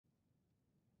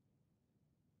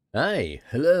Hi,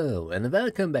 hello, and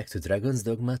welcome back to Dragon's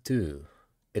Dogma 2.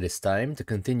 It is time to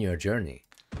continue our journey.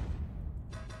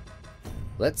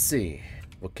 Let's see.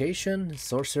 Vocation,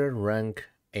 Sorcerer, rank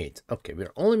 8. Okay,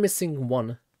 we're only missing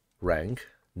one rank,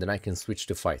 then I can switch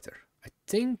to Fighter. I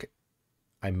think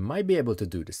I might be able to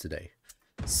do this today.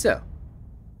 So,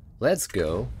 let's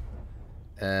go.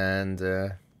 And,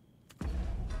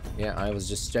 yeah, I was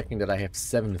just checking that I have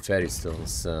 7 fairy stones,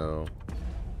 so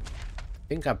I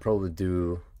think I'll probably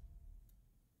do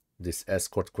this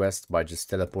escort quest by just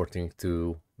teleporting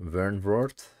to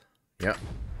Vernworth. Yeah.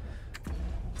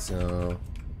 So,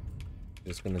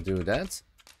 just gonna do that.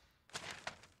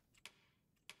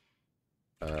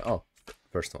 Oh,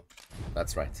 first one.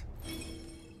 That's right.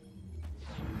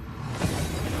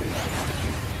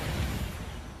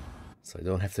 So I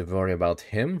don't have to worry about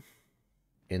him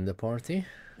in the party.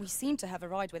 We seem to have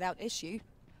arrived without issue.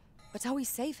 But are we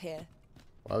safe here?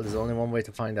 Well, there's only one way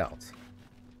to find out.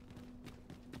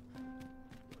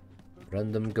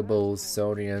 Random gobos,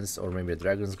 saurians, or maybe a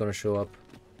dragon's gonna show up.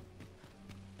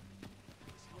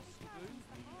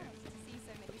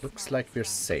 But looks like we're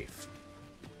safe.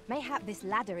 Mayhap this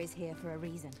ladder is here for a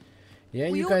reason. Yeah,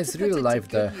 We you ought guys to put really it to like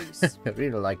good the use.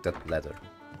 really like that ladder.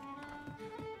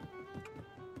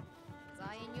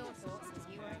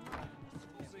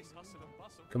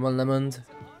 Come on, Lemond.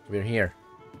 We're here.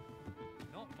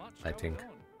 I think.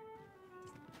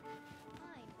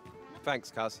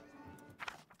 Thanks, Cuz.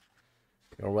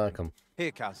 You're welcome.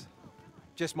 Here, Cuz.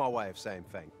 Just my way of saying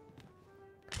thank.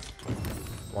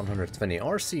 120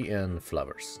 RC and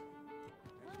flowers.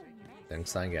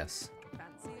 Thanks, I guess.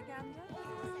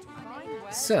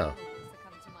 So,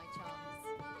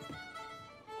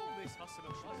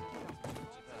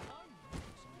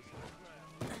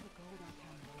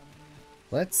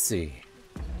 let's see.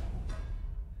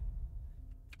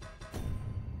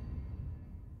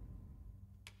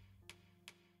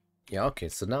 Yeah, okay,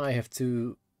 so now I have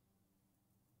 2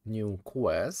 new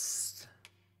quests.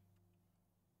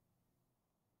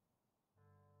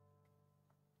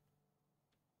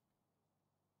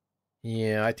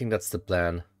 Yeah, I think that's the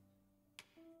plan.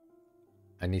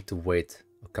 I need to wait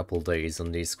a couple days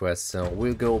on these quests, so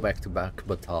we'll go back to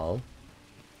Batal.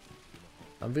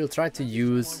 And we'll try to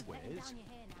use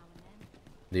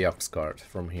the ox cart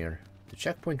from here. To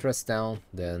checkpoint rest down,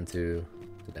 then to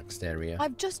the next area.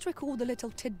 I've just recalled a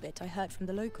little tidbit I heard from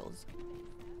the locals.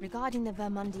 Regarding the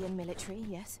Vermundian military,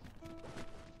 yes?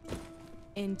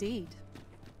 Indeed.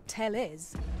 Tell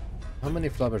is, How many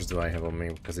flowers do I have on me?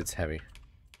 Because it's heavy.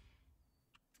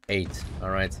 8,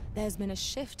 alright. there's been a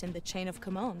shift in the chain of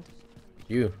command.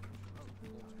 You.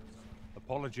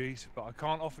 Apologies, but I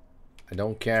can't offer. I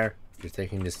don't care if you're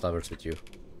taking these flowers with you.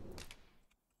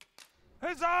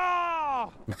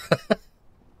 Huzzah!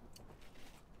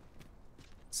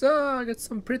 So, I got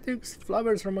some pretty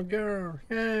flowers from a girl.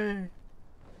 Yay!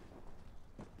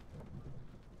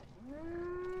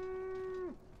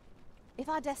 If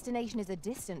our destination is a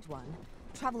distant one,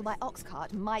 travel by ox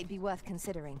cart might be worth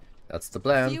considering. That's the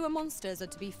plan. Fewer monsters are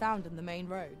to be found on the main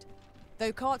road,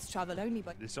 though carts travel only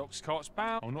by... This ox cart's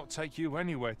bound. I'll not take you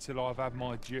anywhere till I've had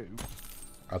my due.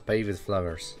 I'll pay you with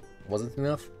flowers. Was it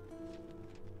enough?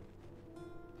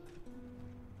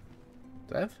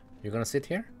 Dev, you gonna sit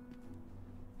here?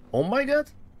 Oh my god!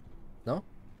 No?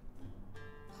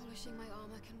 Polishing my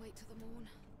armor can wait till the morn.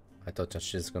 I thought that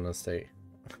she's gonna stay.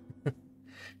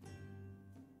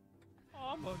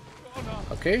 I'm a goner.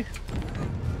 Okay.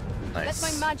 Let Nice.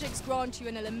 my magics grant you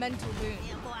an elemental boon.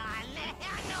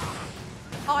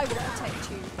 I will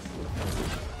protect you.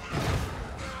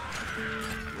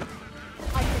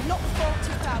 I cannot fault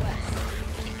your prowess.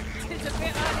 It's a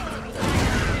bit early to be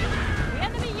saying. The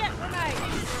enemy yet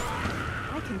remains.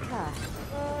 I concur.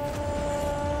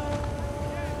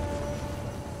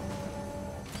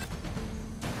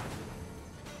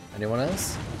 Anyone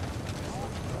else?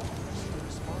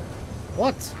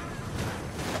 What?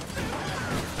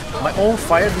 My own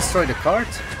fire destroyed the cart?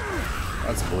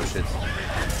 That's bullshit.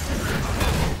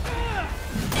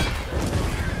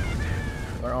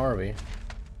 Where are we?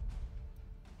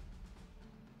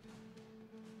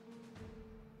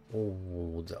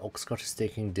 Oh, the ox cart is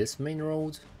taking this main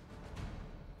road?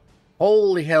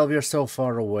 Holy hell, we're so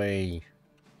far away.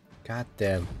 God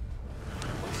damn.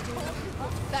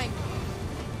 Thank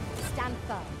you. Stand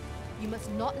firm. You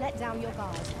must not let down your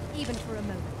guard, even for a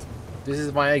moment. This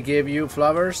is why I gave you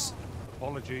flowers?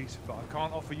 Apologies, but I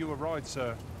can't offer you a ride,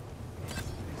 sir.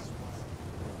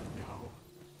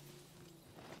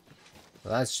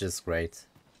 That's just great.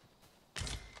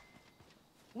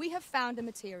 We have found a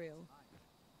material.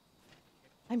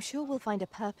 I'm sure we'll find a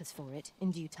purpose for it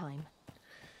in due time.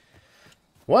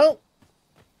 Well,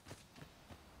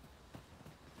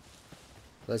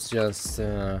 Let's just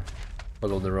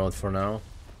follow the road for now.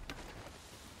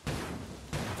 No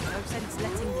sense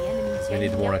letting the enemy We need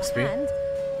take more the XP. upper hand.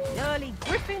 The early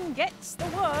griffin gets the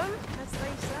worm, as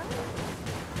they say.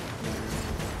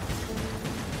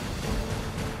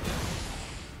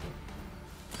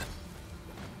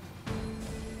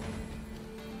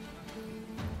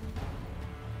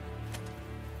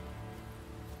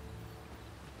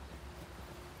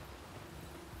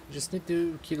 Just need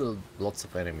to kill lots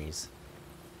of enemies.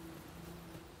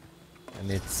 And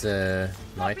it's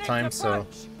nighttime, so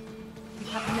We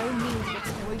have no means of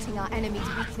exploiting our enemy's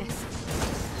weakness.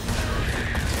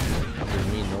 what do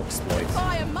you mean no exploit?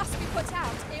 Fire must be put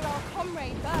out ere our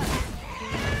comrade burns.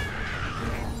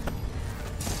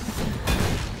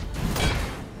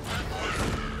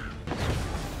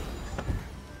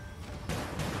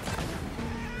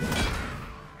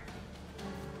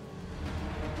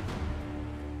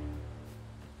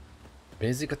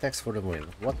 Basic attacks for the win.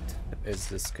 What is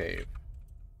this cave?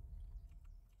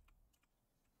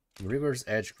 River's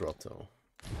Edge Grotto.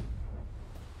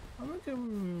 Oh,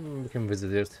 we can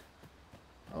visit it.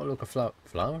 Oh, look, a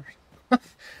flower.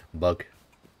 Bug.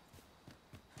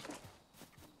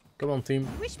 Come on, team.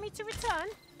 Wish me to return?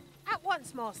 At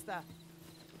once, master.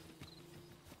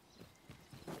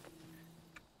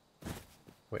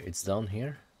 Wait, it's down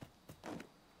here?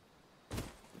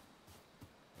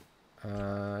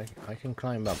 I can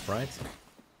climb up, right?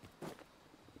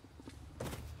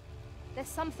 There's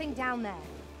something down there.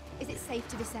 Is it safe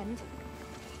to descend?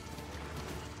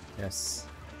 Yes.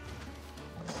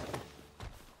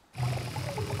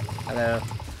 Hello.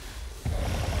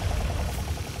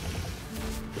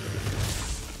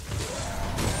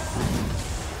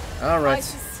 All right.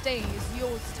 Ice's sting is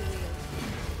yours to wield.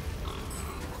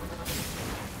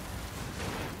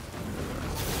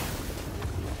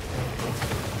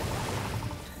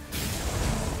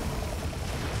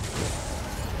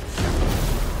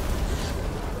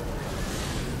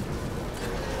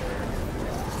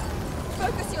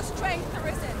 Focus your strength,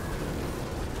 Arisen.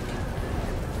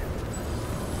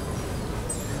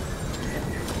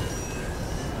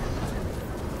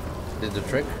 Did the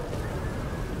trick?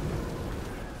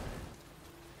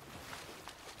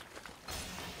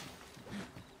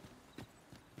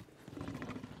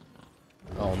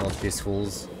 Oh, not these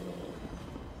fools.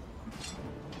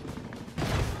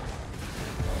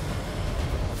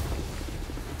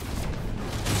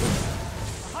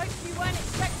 I hope you weren't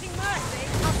expecting mercy.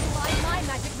 I'll combine my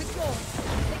magic with yours,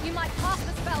 that you might cast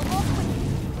the spell more quickly.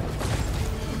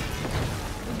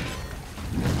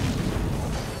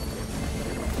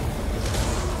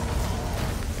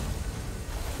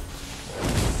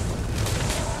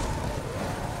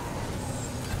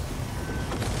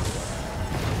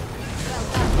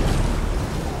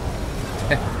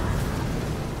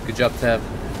 Good job, Tab.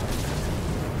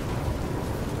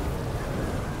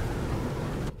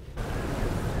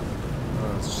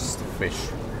 Oh, it's just a fish.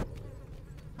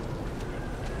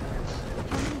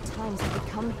 How many times have we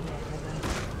come here, Heather?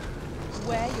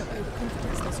 Where your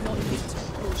overconfidence does not lead to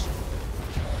caution.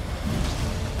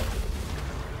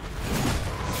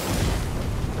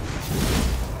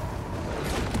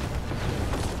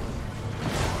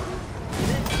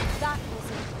 That was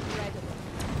incredible.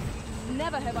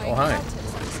 Never have I Oh, hi. encountered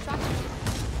such strategy.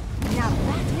 Now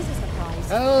that is a surprise.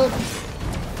 Help!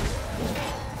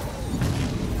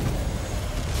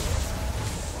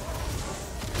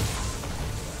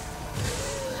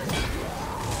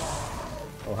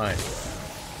 Oh, hi.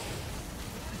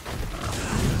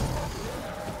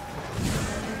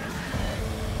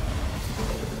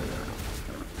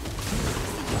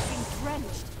 See you've been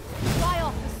drenched. Dry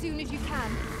off as soon as you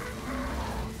can.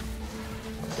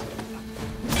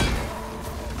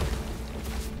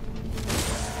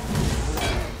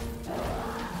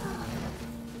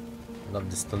 Love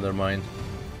this thunder mine.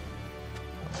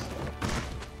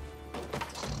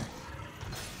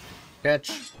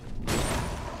 Catch.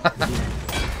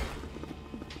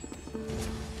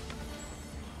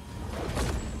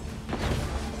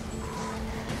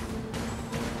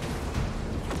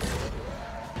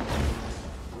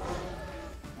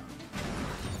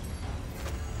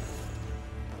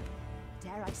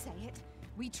 Dare I say it?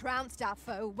 We trounced our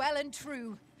foe well and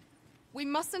true. We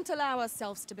mustn't allow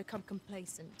ourselves to become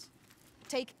complacent.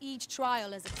 Take each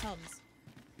trial as it comes.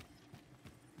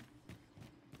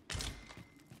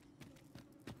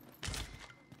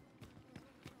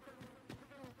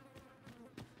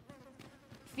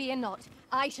 Fear not.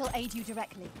 I shall aid you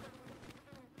directly.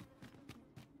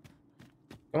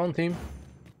 Come on, team.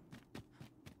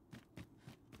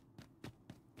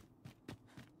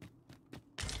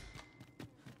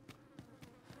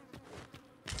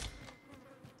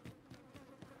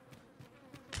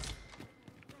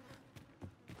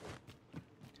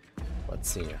 let's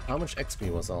see, how much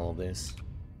XP was all of this?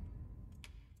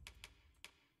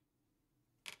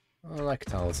 Oh, like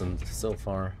 1,000 so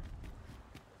far.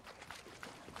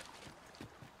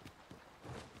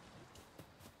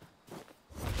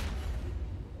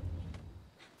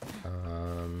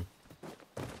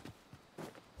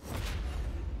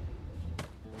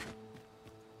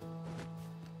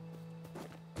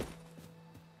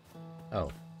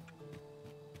 Oh.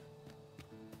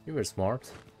 You were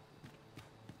smart.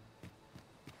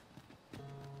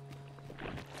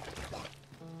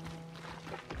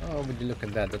 Oh, would you look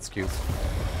at that? That's cute.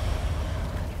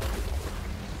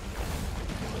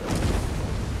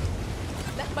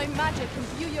 Let my magic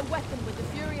imbue your weapon with the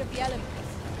fury of the elements.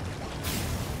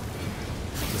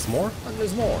 There's more? And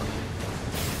there's more.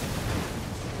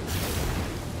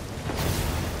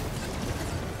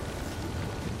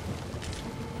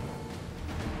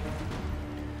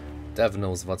 Dev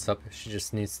knows what's up. She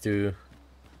just needs to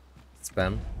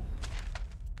spam.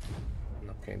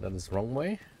 Okay, that is wrong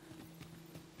way.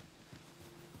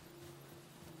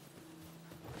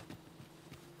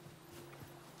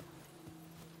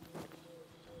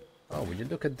 Oh, will you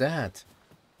look at that?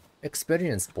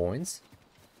 Experience points.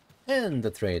 And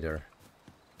the trader.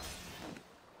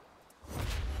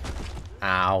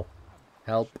 Ow.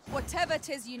 Help. Whatever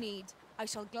 'tis you need, I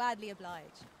shall gladly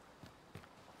oblige.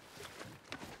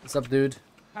 What's up, dude?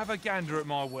 Have a gander at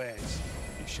my wares.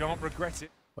 You shan't regret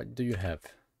it. What do you have?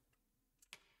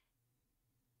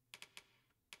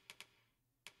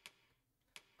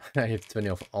 I have 20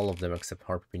 of all of them except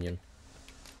Harp Opinion.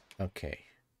 Okay.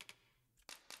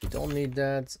 You don't need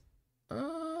that.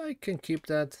 I can keep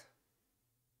that.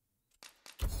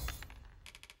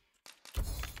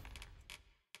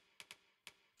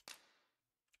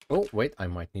 Oh, wait, I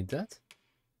might need that.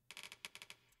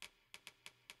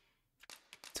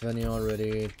 20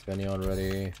 already, 20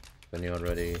 already, 20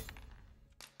 already,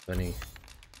 20,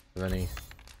 20,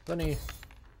 20,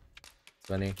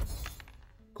 20.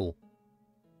 Cool.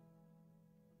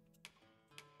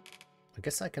 I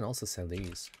guess I can also sell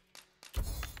these.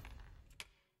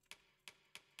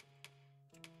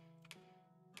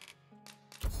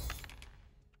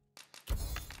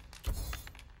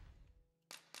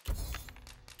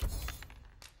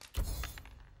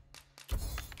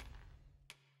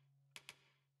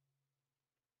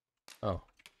 Oh.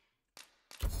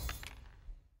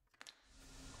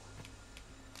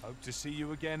 Hope to see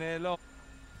you again ere long.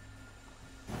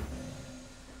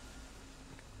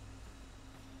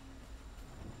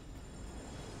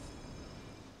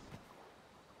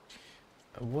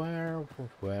 Where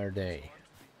were they?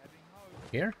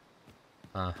 Here?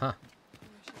 Uh-huh.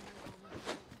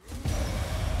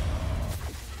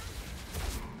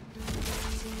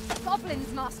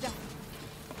 Goblins, master.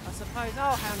 I suppose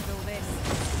I'll handle this.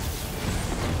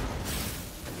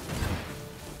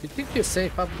 You think you're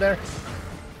safe up there?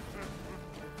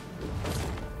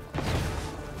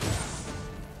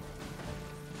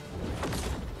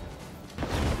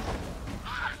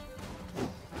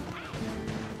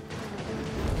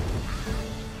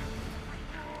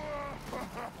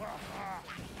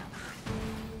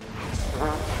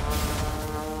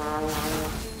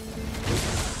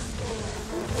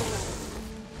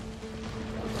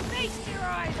 Feast your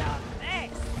eyes on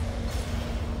this.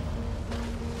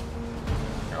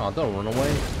 Oh, don't run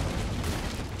away.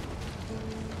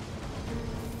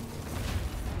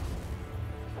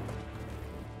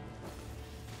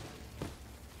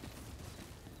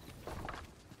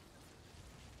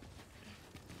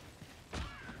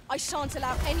 I shan't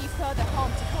allow any further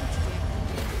harm to come to you.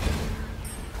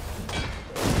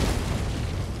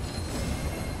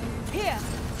 Here,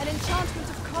 an enchantment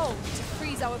of cold to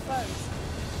freeze our foes.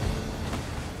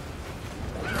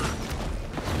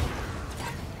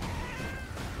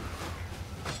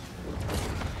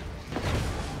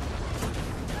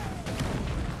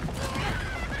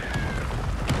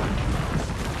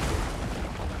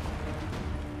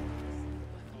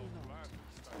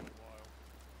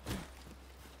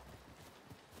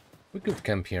 We could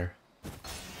camp here.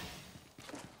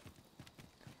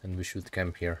 And we should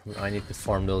camp here. I need to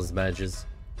farm those badges.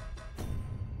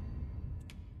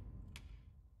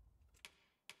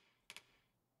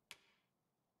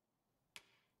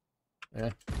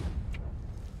 Yeah.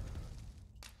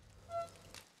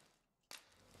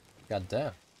 God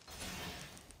damn.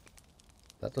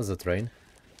 That was a train.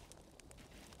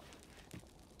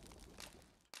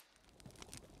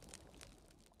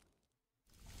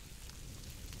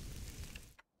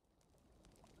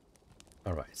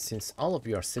 Alright, since all of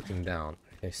you are sitting down,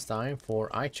 it's time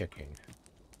for eye checking.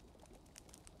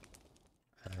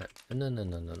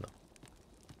 No.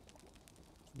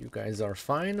 You guys are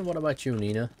fine. What about you,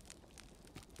 Nina?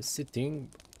 sitting.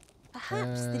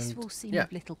 Perhaps this And- will seem yeah,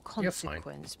 of little you're fine.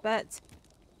 consequence, but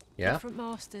Yeah? different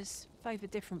masters favour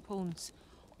different pawns.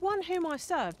 One whom I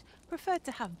served preferred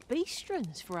to have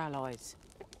beastrons for allies.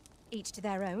 Each to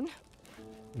their own.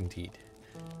 Indeed.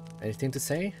 Anything to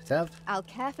say, Tav? I'll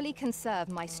carefully conserve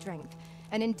my strength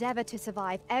and endeavor to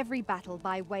survive every battle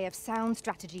by way of sound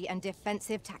strategy and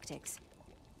defensive tactics.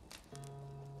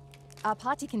 Our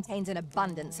party contains an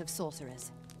abundance of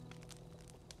sorcerers.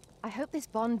 I hope this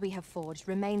bond we have forged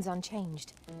remains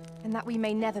unchanged, and that we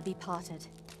may never be parted.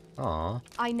 Aw.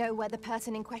 I know where the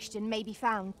person in question may be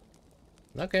found.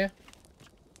 Okay.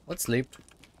 Let's sleep.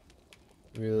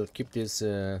 We'll keep this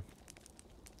till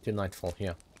nightfall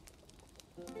here.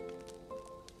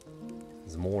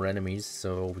 There's more enemies,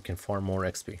 so we can farm more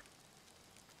XP.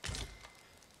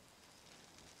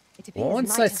 It appears Well, once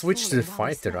night I has switch to the fallen while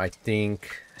we fighter, I slept.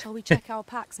 think... Shall we check our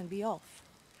packs and be off?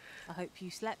 I hope you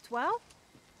slept well.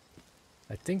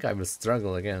 I think I will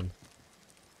struggle again.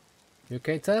 You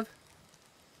okay, Tav?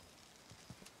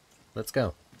 Let's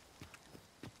go.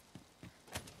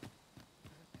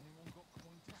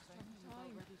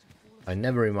 I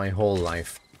never in my whole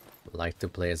life liked to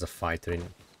play as a fighter in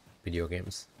video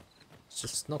games. It's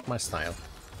just not my style.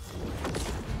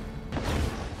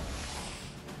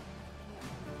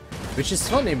 Which is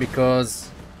funny because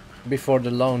before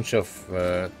the launch of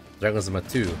Dogma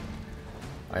 2,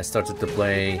 I started to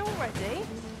play Already?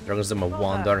 Dogma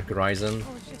 1 Dark Arisen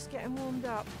I was just getting warmed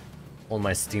up. on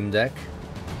my Steam Deck,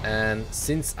 and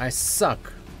since I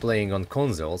suck playing on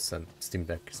consoles, and Steam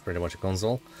Deck is pretty much a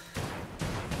console,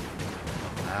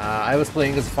 I was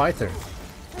playing as a fighter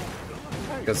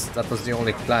because that was the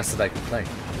only class that I could play.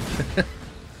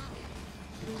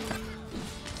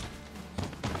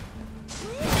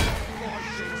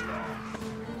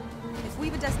 If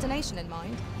we've a destination in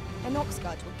mind, an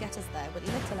oxguard will get us there with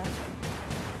little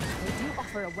effort. They do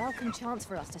offer a welcome chance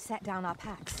for us to set down our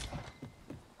packs.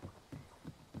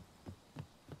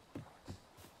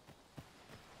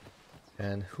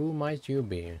 And who might you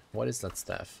be? What is that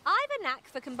stuff? I've a knack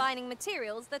for combining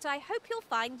materials that I hope you'll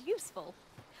find useful.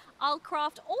 I'll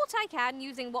craft aught I can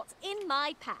using what's in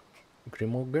my pack.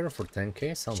 Ogre for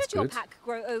 10k sounds Should your good. pack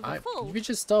grow over full, We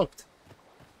just talked.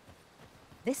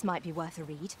 This might be worth a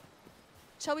read.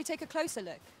 Shall we take a closer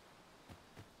look?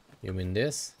 You mean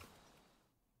this?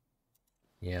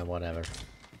 Yeah, whatever.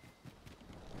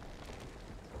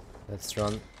 Let's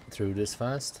run through this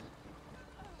fast.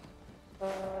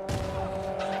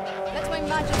 Let my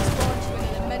magic spawn you an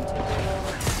elemental.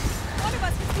 One of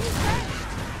us is too fresh.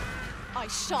 I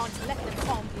shan't let them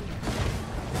harm you.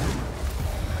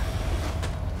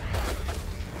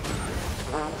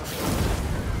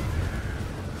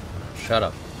 Shut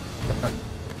up.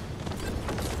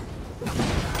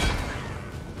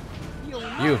 You'll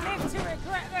not You. live to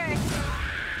regret this.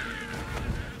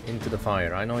 Into the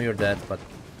fire. I know you're dead, but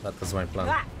that was my plan.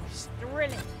 That was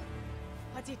thrilling.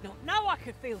 I did not know I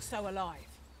could feel so alive.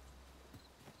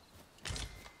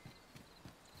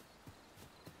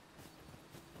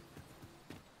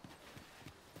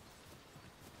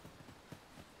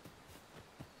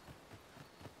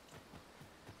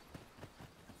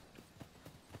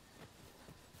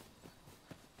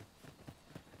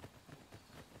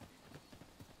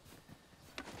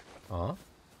 Ah,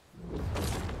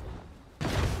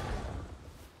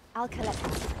 I'll collect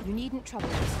them. You needn't trouble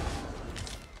yourself.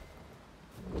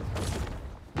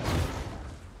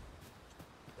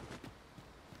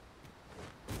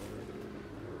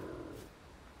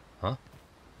 huh?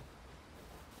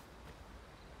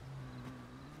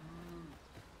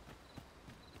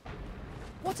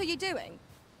 What are you doing?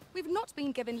 We've not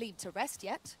been given leave to rest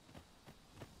yet.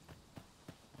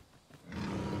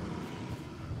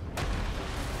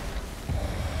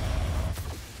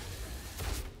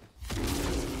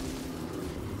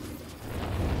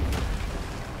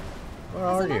 Where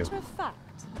As are a you? matter of fact,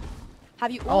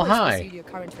 have you Oh, always hi. pursued your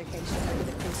current vocation over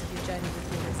the course of your journey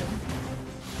with Arisen?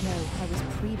 No, I was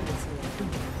previously a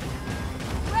thief.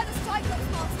 We're the Cyclops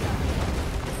Master.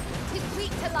 Tis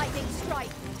weak to lightning strike.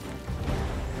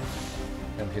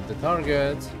 Can't hit the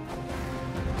target.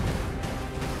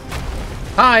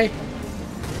 Hi!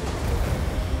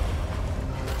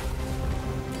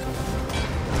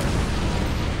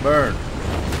 Burn!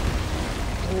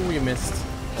 Oh, you missed.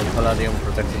 Oh, Palladium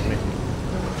protected me.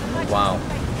 Wow.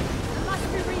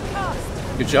 Must be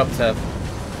recast. Good job, Tev.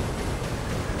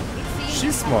 It seems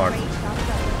She's I smart. raged out of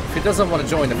it. If he doesn't want to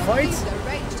join the fight, Use the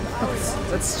range to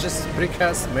Arisen. let's just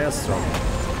precast Maelstrom.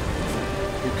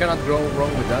 You cannot go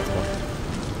wrong with that one.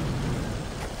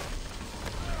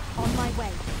 On my way.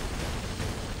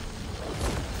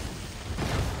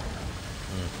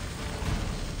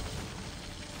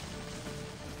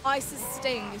 Ice's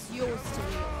sting is yours to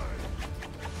wield.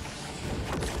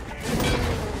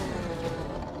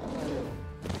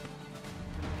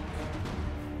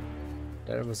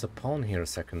 There was a pawn here a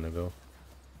second ago.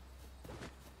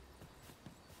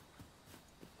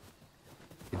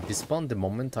 It despawned the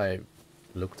moment I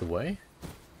looked away.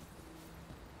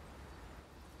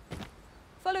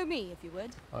 Follow me, if you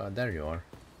would. There you are.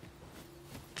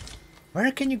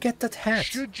 Where can you get that hat?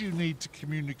 Should you need to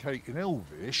communicate in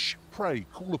Elvish, pray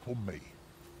call upon me.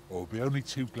 I'll be only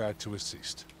too glad to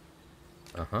assist.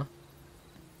 Uh-huh.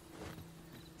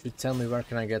 Should tell me where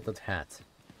can I get that hat.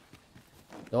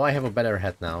 Though I have a better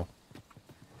hat now.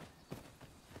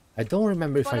 I don't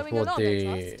remember if Following I bought along, I the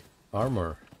trust.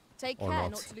 armor Take or care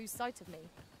not. not to lose sight of me.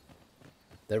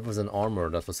 There was an armor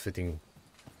that was fitting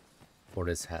for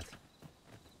this hat.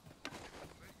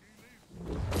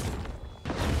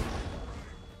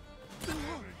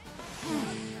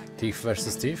 Thief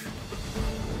versus thief.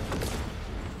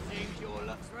 Seems your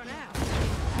luck's run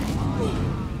out.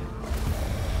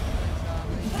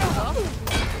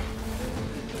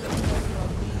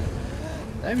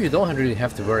 Damn, you don't really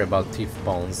have to worry about thief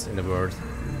pawns in the world.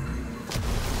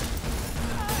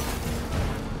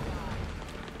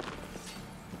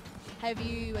 Have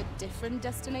you a different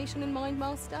destination in mind,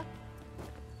 Master?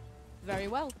 Very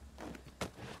well.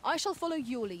 I shall follow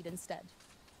your lead instead.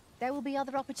 There will be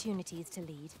other opportunities to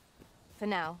lead. For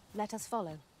now, let us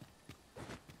follow.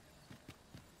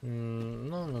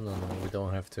 No, we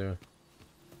don't have to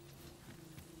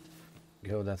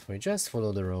go that way. Just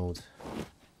follow the road.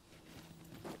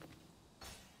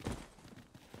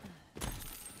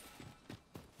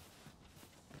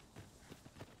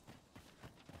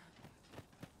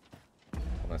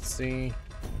 Let's see.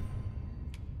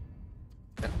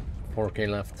 Yeah, 4K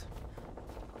left.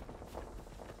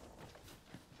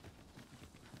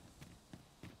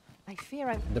 I fear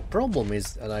I The problem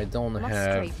is that I don't must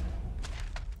have stray.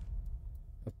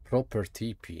 a proper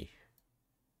TP.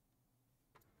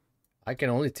 I can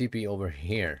only TP over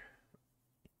here,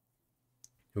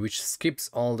 which skips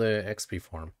all the XP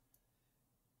farm.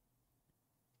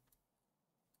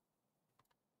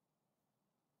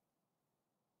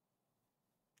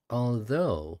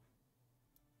 Although,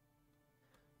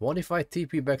 what if I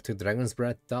TP back to Dragon's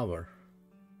Breath Tower?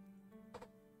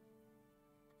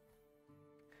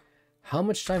 How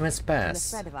much time has From the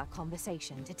passed thread of our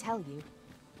conversation to tell you.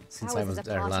 since Ours I was is a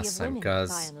there party last of time? women, by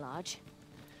Because and large.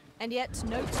 And yet,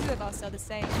 no two of us are the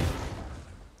same.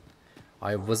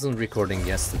 I wasn't recording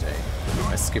yesterday.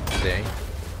 I skipped the day,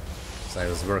 so I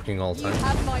was working all You time.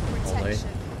 have my day. protection.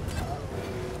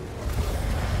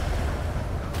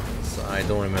 So I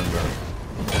don't remember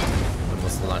when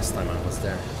was the last time I was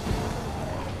there.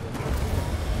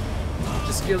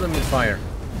 Just kill them with fire.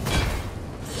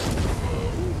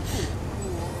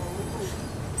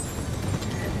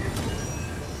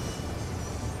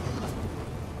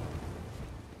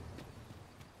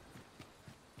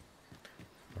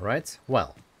 Alright,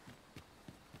 well.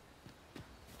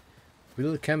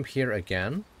 We'll camp here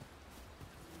again.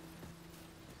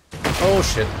 Oh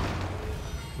shit.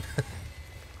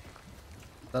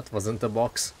 That wasn't a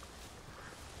box.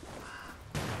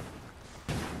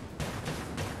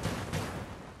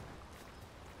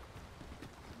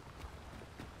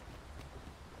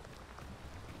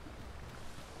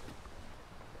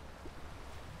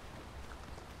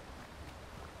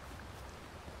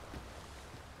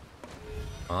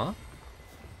 Huh?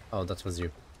 Oh, that was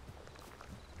you.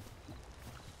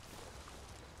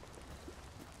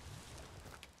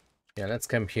 Yeah, let's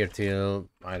camp here till,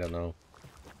 I don't know.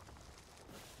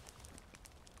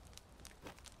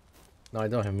 No, I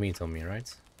don't have meat on me,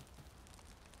 right?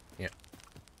 Yeah.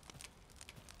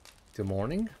 Till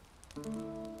morning?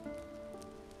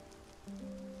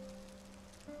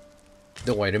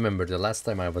 Though I remember the last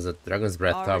time I was at Dragon's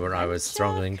Breath Tower, I was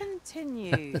struggling.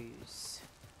 Continues.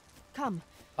 Come. Much to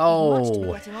be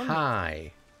Oh, getting on with.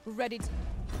 hi. Ready to...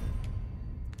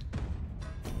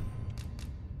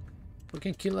 We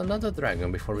can kill another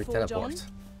dragon before we Before teleport. John?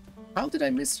 How did I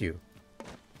miss you?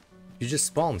 You just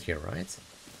spawned here, right?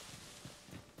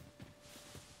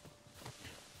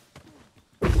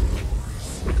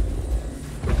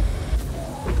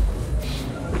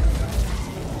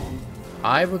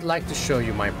 I would like to show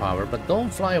you my power, but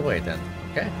don't fly away then,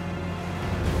 okay?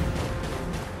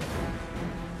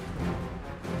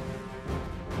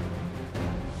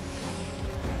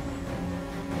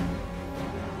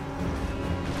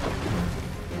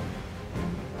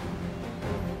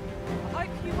 I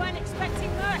hope you weren't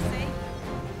expecting mercy.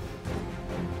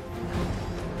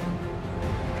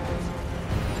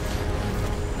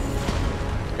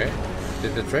 Okay,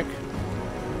 did the trick.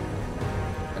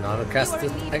 And I'll cast You are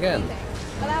it in need of again. healing.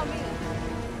 Allow me.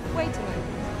 Wait a moment.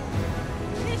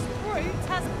 This brute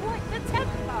has quite the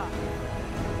temper.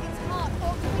 Its heart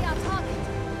ought to be our target.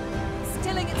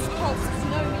 Stilling its pulse is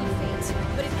no mean feat,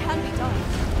 but it can be done.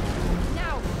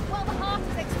 Now, while the heart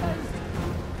is exposed,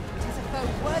 it is a foe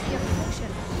worthy of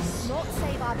caution. Naught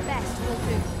save our best will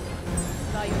do.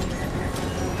 Like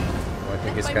Oh, I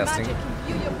think he's my casting. magic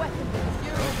imbue your weapon with the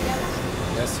fury of the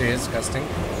elements. Yes, he is casting.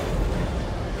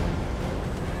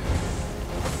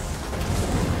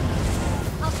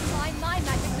 I'll combine my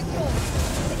magic with yours,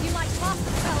 so that you might cast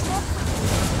the spell more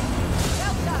quickly.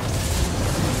 Well done.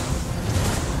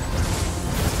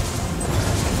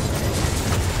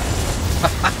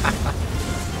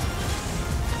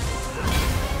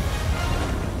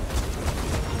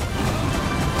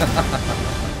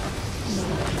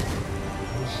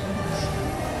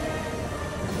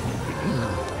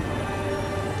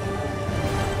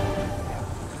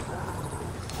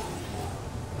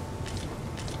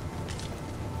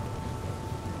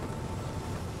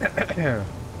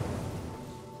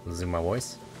 Losing my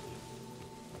voice.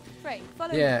 Frey,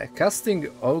 follow Yeah, casting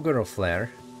Ogre of Flare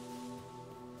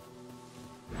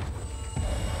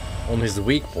on his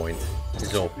weak point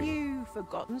is OP. You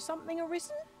forgotten something,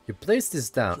 Arisen? You place this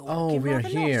down. You're Oh, looking we are rather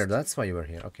here. lost. That's why you were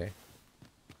here. Okay.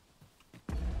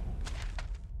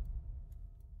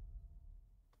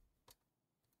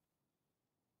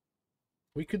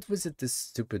 We could visit this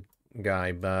stupid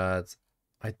guy, but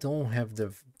I don't have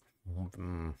the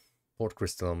port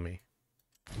crystal on me.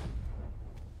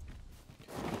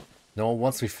 No,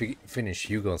 once we finish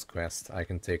Hugo's quest, I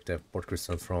can take the port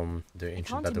crystal from the I ancient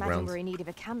can't imagine battleground. we're in need of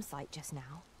a campsite just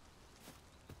now.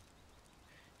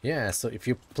 Yeah, so if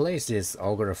you place this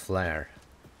Ogre of Flare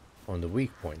on the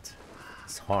weak point,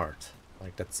 it's hard.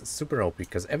 Like, that's super OP,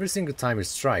 because every single time you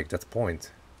strike that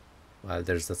point, while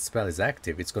that spell is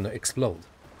active, it's gonna explode.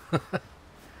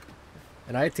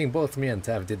 And I think both me and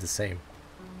Tav did the same.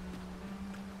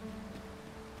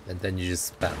 And then you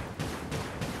just spam.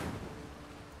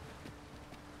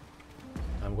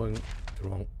 I'm going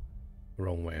the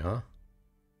wrong way, huh?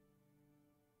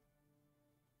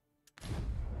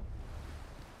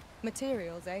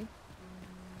 Materials, eh?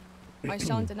 I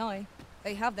shan't deny.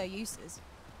 They have their uses.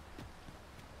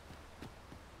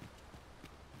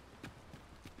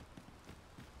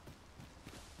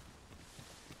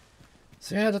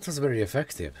 So yeah, that was very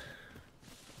effective.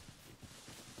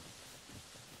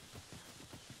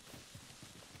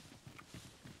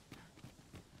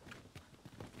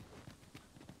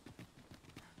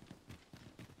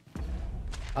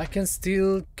 I can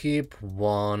still keep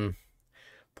one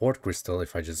port crystal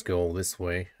if I just go this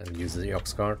way and use the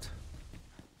ox cart.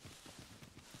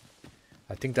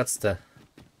 I think that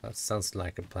sounds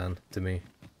like a plan to me.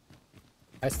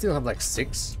 I still have like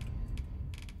 6.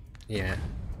 Yeah.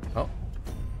 Oh.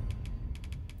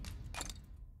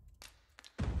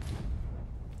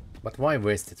 But why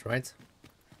waste it, right?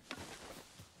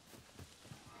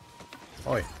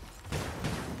 Oi.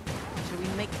 Shall we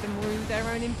make them rue their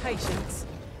own impatience?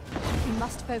 We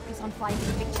must focus on finding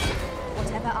victory,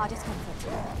 whatever our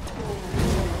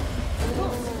discomfort.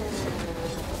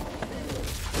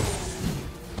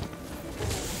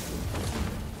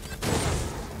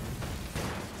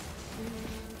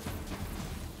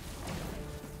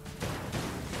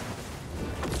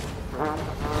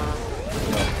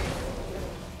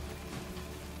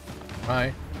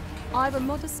 Hi. I have a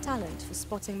modest talent for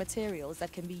spotting materials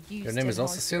that can be used Your name to is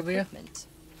also enhance your Sylvia? equipment.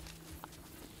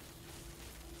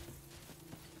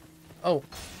 Oh.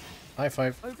 High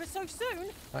five. Over so soon?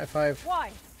 High five.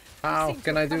 Why? How You seem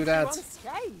can to I have do come that? through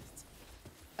unscathed.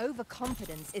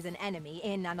 Overconfidence is an enemy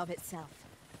in and of itself.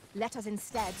 Let us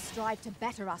instead strive to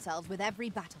better ourselves with every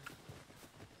battle.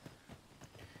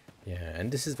 Yeah,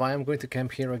 and this is why I'm going to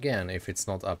camp here again if it's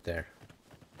not up there.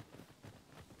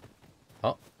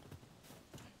 Oh.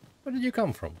 Where did you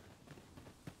come from?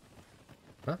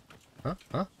 Huh? Huh?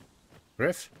 Huh?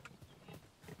 Griff?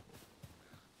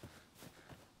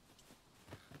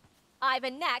 I've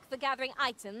a knack for gathering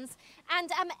items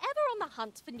and am ever on the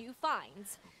hunt for new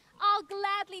finds. I'll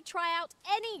gladly try out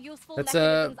any useful That's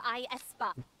mechanisms I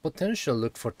spot. Potential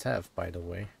look for Tav, by the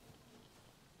way.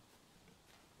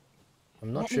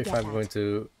 I'm not Let me sure if get I'm that. going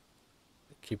to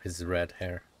keep his red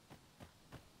hair.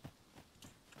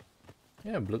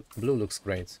 Yeah, blue looks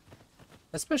great.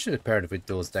 Especially paired with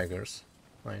those daggers.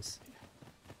 Nice.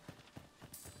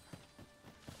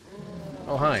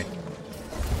 Oh, hi.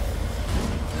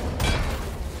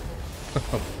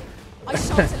 I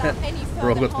shan't allow any further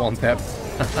Rogue with harm one to tap.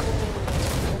 come.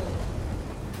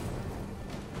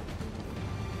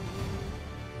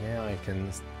 Yeah, I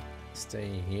can stay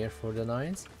here for the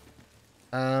night.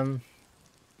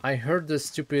 I heard the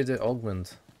stupid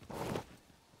augment.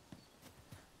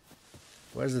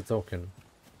 Where's the token?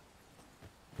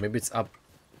 Maybe it's up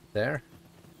there?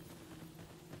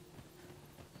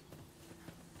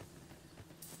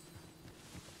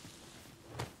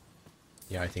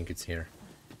 Yeah, I think it's here.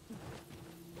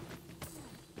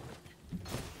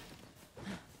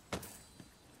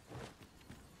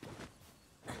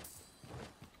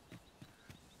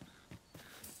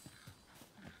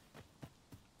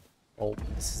 Oh,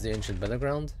 this is the ancient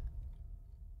battleground?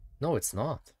 No, it's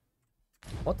not.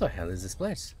 What the hell is this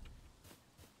place?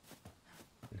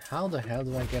 And how the hell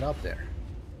do I get up there?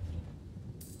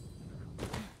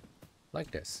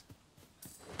 Like this.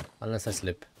 Unless I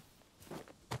slip.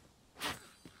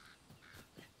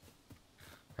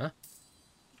 Huh?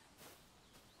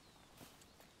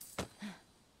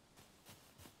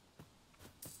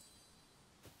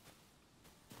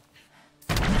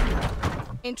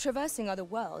 In traversing other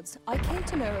worlds, I came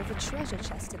to know of a treasure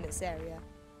chest in this area.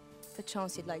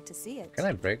 Perchance you'd like to see it. Can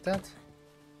I break that?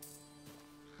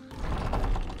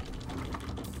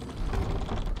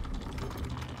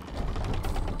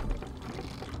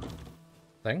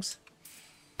 Thanks.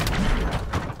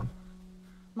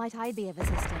 Might I be of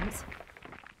assistance?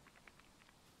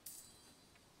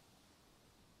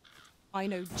 I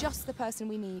know just the person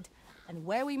we need and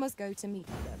where we must go to meet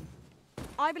with them.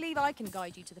 I believe I can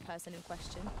guide you to the person in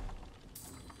question.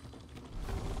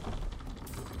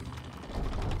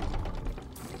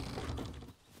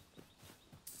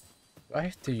 Do I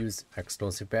have to use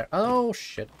explosive pair? Oh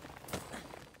shit.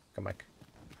 Come back.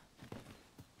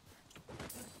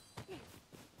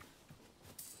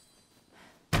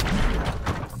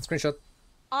 Screenshot.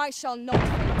 I shall not.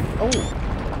 Oh!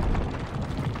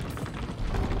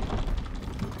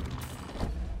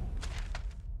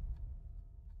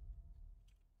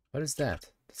 What is that?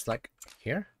 It's like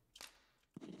here?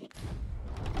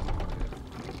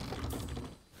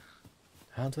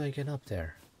 How do I get up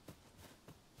there?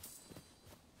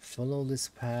 Follow this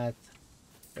path.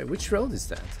 Wait, which road is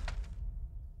that?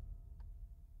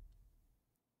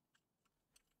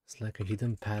 It's like a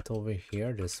hidden path over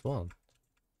here, this one.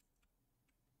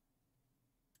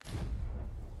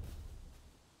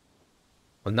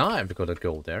 Well, now I've got to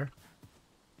go there.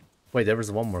 Wait, there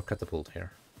is one more catapult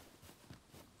here.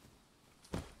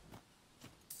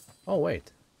 Oh,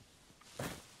 wait.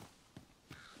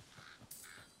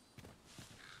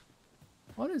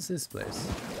 What is this place?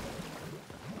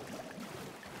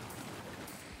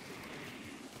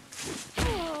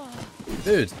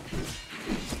 Dude!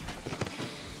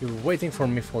 You were waiting for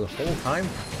me for the whole time?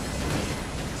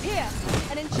 Here,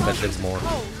 an bet enchantment there's more. of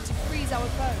cold to freeze our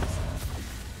foes.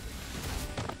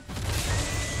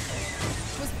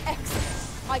 It was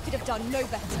excellent. I could have done no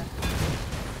better.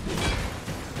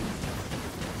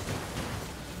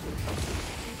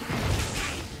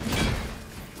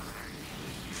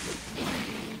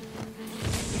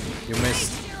 You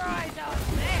missed.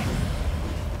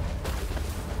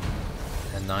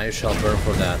 And now you shall burn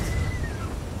for that.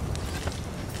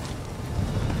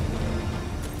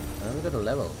 And we got a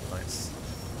level. Nice.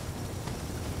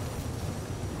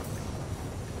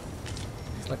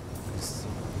 It's like this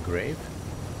grave.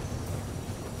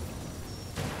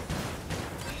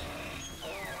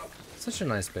 Such a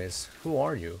nice place. Who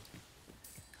are you?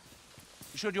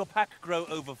 Should your pack grow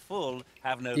over full,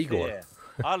 have no Igor. fear.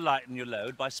 I'll lighten your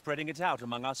load by spreading it out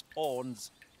among us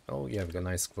pawns. Oh yeah, we got a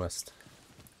nice quest.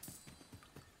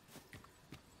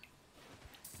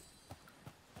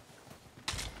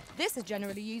 This is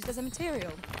generally used as a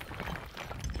material.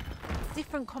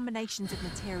 Different combinations of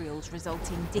materials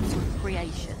result in different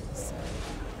creations.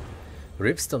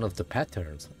 Ripstone of the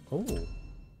patterns. Oh.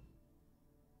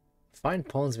 Find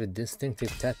pawns with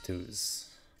distinctive tattoos.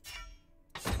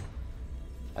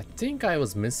 I think I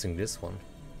was missing this one.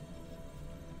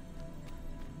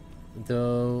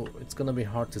 Though it's gonna be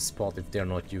hard to spot if they're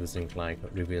not using like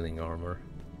revealing armor.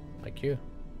 Like you.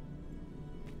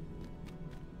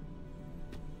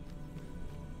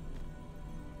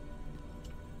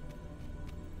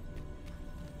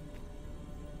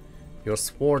 Your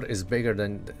sword is bigger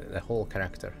than the whole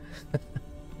character.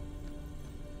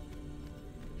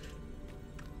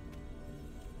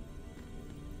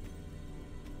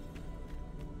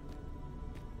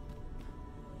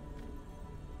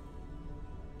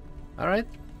 All right.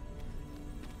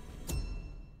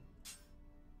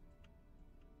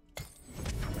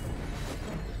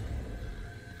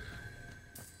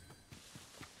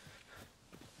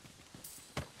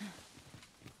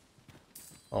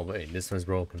 Oh wait, this one's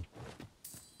broken.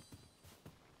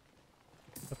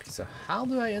 Okay, so how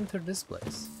do I enter this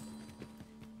place?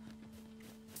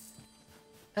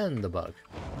 And the bug.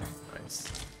 Nice.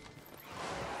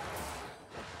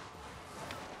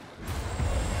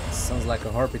 Sounds like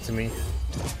a harpy to me.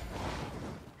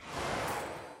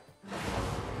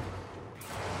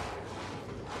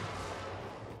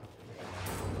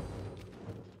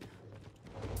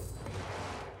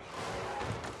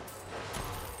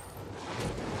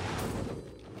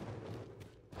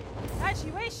 As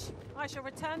you wish. I shall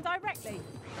return directly.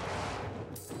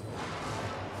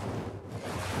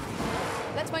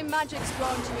 Let my magics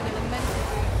grant you an elemental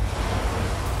boon.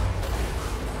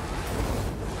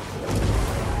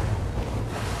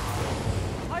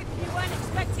 Hope you weren't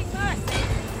expecting mercy.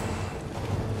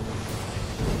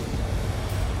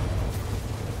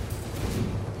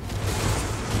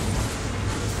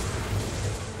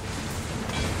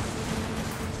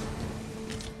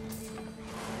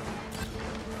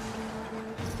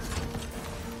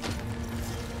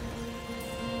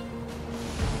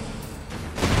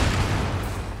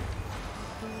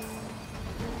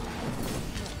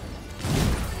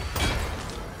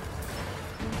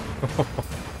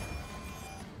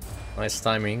 Nice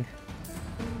timing.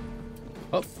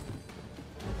 Oh,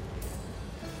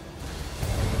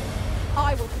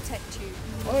 I will protect you.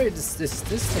 oh, this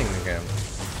thing again.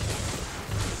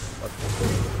 What?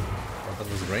 What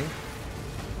that was ring?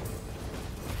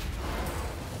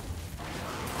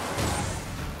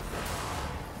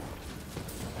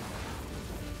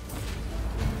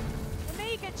 A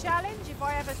meagre challenge if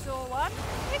I ever saw one.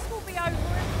 This will be over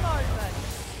in a moment.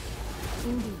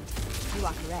 Indeed, you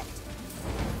are correct.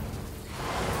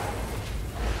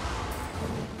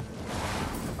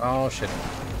 Oh shit.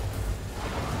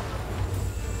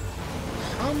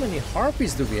 How many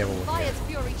harpies do we have over here? Fire's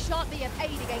fury shan't be of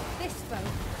aid against this foe.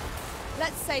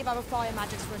 Let's save our fire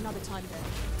magics for another time then.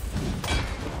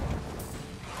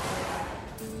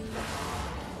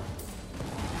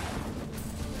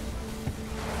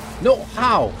 No,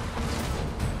 how?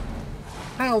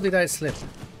 How did I slip?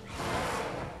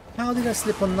 How did I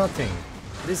slip on nothing?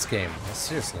 This game,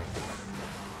 seriously.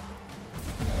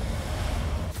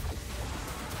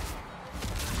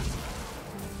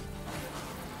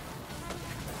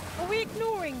 Are we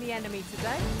ignoring the enemy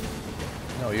today?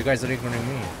 No, you guys are ignoring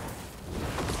me.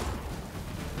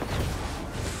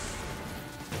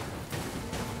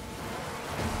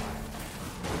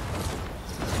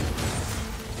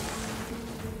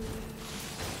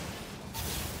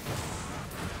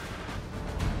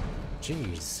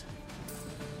 Jeez.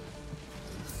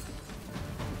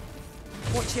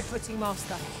 Watch your footing,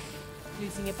 Master.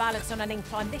 Losing your balance on an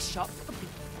incline this sharp could be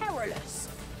perilous.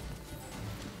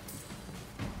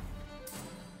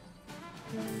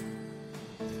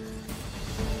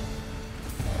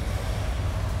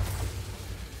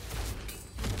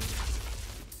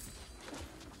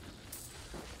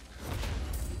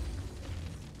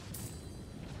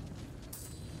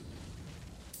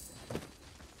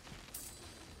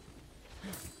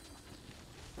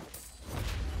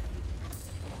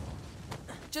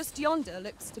 Just yonder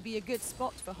looks to be a good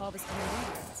spot for harvesting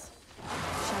ingredients.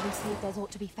 Shall we see if there's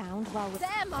aught to be found while we're...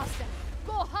 There, Master!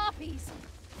 More harpies!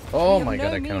 Oh We my have god,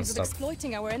 no I cannot means of stop.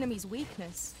 exploiting our enemy's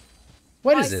weakness.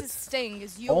 What is Ice's it? sting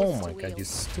is yours Oh to my god, wield. you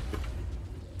stupid.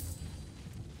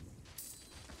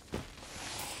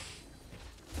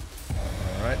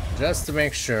 Alright, just to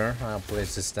make sure, I'll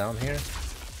place this down here.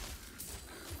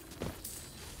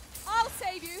 I'll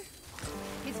save you.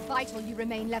 It's vital you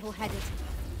remain level-headed.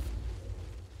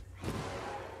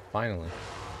 Finally.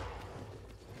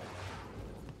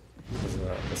 This is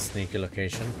a sneaky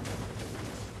location.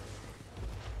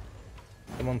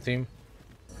 Come on, team.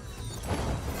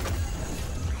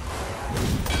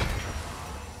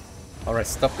 Alright,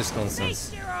 stop this nonsense.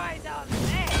 Feast your eyes on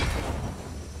this!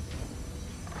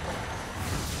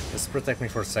 Just protect me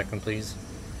for a second, please.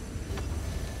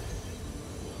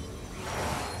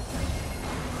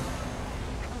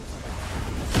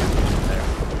 There.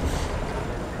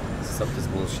 Stop this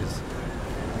bullshit.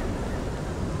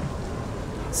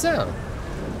 So.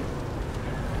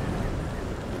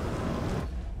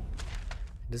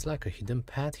 There's like a hidden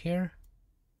path here.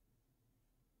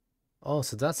 Oh,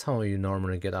 so that's how you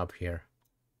normally get up here.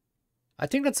 I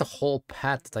think that's a whole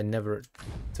path that I never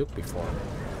took before.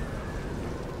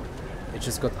 It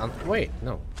just got wait,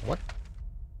 no. What?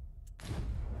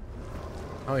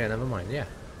 Oh yeah, never mind. Yeah.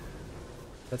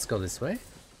 Let's go this way.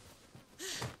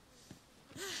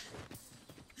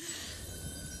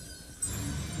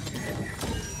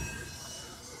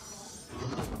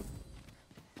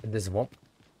 This one.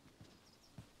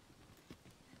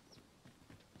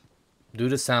 Do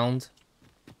the sound.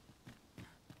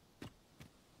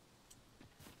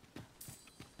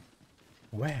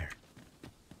 Where?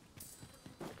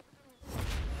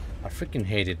 freaking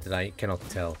hate it that I cannot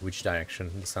tell which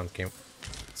direction the sound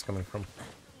is coming from.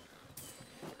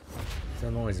 It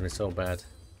annoys me so bad.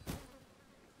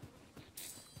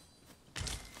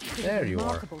 There you are.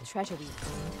 Remarkable treasure we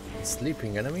found.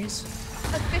 Sleeping enemies?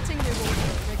 A fitting reward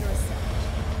for a rigorous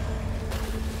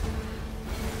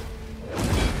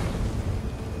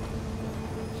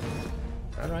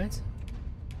search. Alright.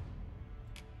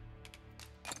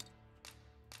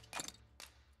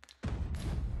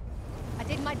 I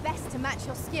did my best to match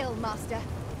your skill, Master.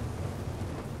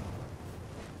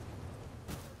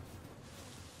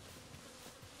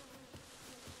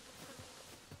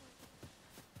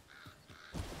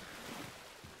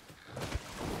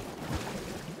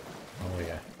 Oh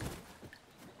yeah.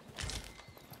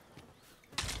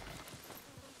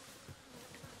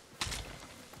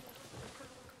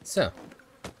 So,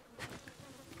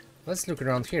 let's look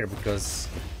around here because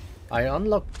I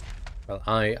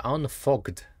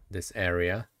unfogged this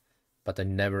area, but I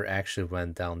never actually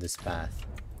went down this path.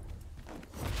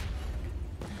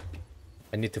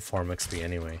 I need to farm XP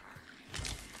anyway.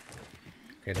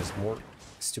 Okay, there's more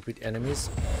stupid enemies.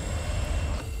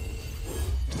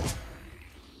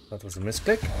 That was a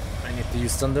misclick. I need to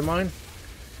use Thunder Mine.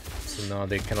 So now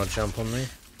they cannot jump on me,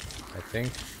 I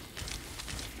think.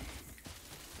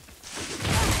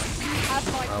 Have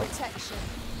my protection.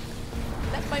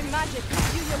 Let my magic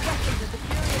imbue your weapons with the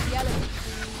fury of the elements.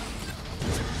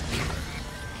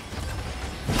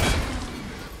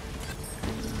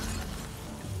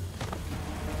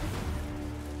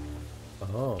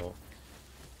 Oh.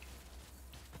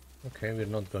 Okay, we're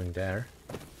not going there.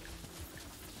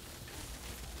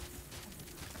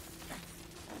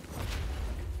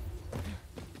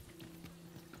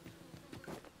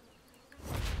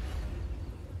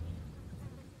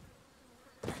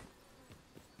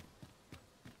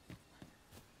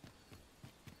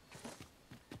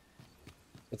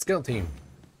 Let's go, team.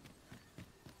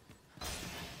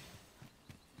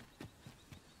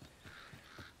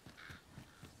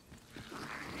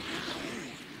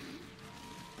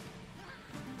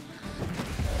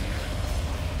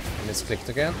 Misclicked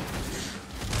again.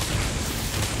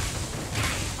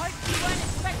 Hope you weren't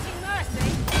expecting mercy.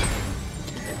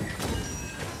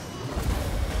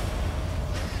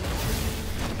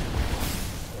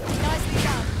 Nicely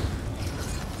done.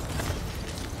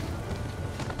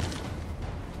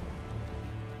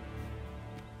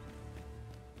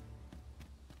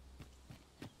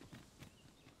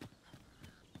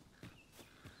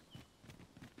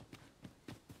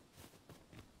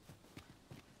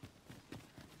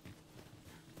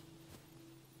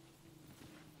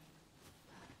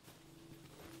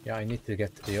 Yeah, I need to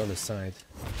get to the other side.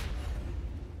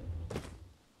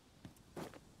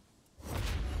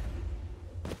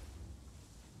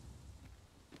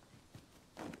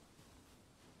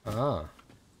 Ah.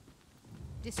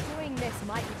 Destroying this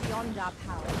might be beyond our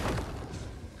power.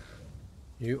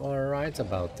 You are right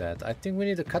about that. I think we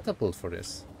need a catapult for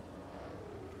this.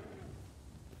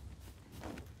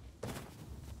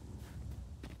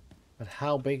 But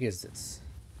how big is this?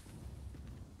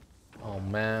 Oh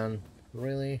man,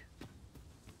 really?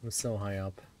 I'm so high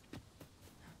up.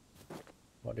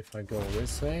 What if I go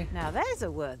this way? Now there's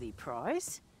a worthy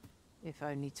prize, if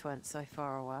only 'tweren't so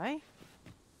far away.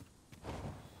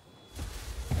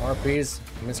 RPs,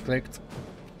 misclicked.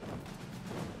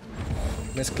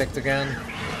 Misclicked again.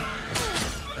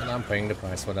 And I'm paying the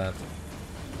price for that.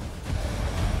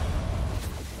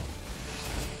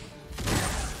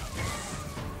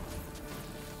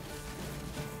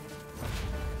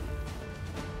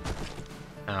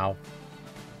 Ow.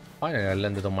 Finally I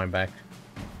landed on my back.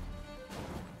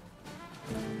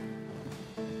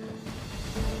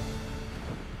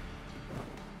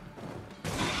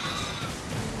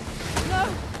 No!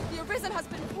 The Arisen has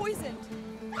been poisoned!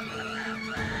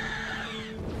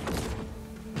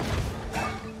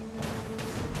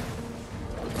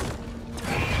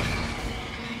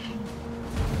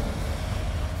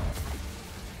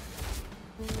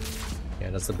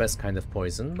 Yeah, that's the best kind of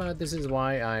poison, but this is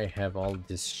why I have all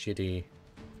this shitty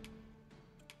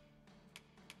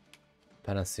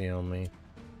panacea on me.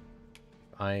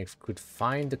 I could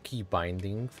find the key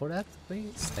binding for that,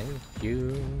 please. Thank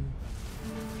you.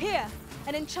 Here,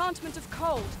 an enchantment of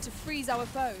cold to freeze our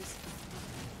foes.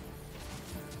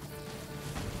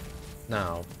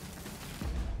 Now,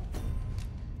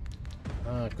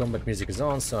 combat music is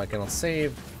on, so I cannot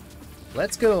save.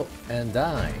 Let's go and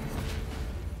die.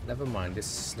 Never mind,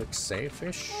 this looks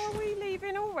safe-ish. Are we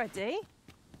leaving already?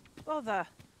 Bother.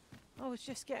 I was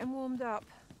just getting warmed up.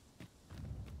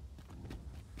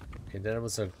 Okay, there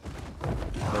was a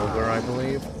ogre, I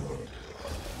believe.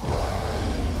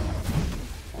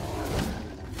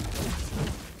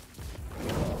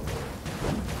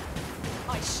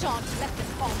 I shan't let them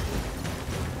harm you.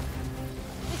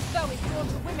 This foe is drawn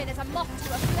to women as a moth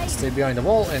to a flame. Stay behind the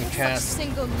wall and Such cast.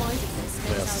 single-mindedness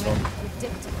Yeah, makes slow. our enemy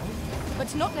predictable,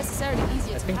 but not necessarily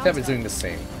easier I to think counter. Dev is doing the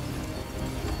same.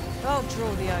 I'll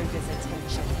draw the ogre's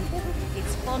attention.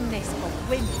 Its fondness for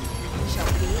women shall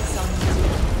be its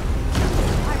undoing.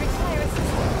 I require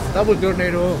assistance. Double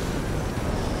tornado.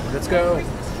 Let's go. Ogre is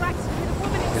distracted with a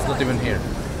woman He's not inside. even here.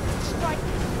 Strike.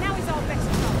 Now is our best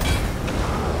chance.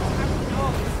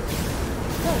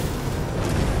 No.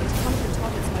 It comes and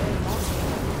targets my own master.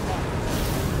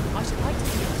 I should like to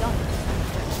see it done.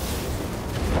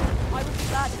 I would be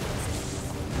glad of this.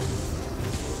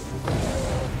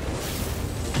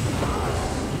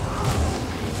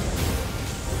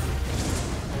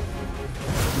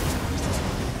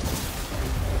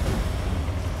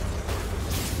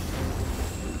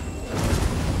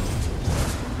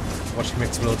 Watch him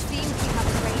explode. It seems we have a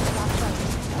range of our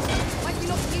foes. Might we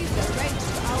not use their range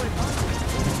to our advantage?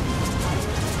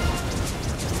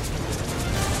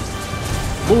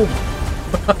 Boom!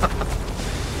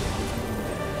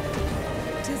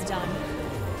 It is done.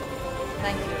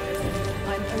 Thank you, Arisen.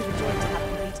 I'm overjoyed to have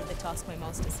completed the task my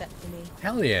master set for me.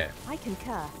 Hell yeah! I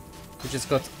concur. We just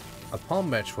got a palm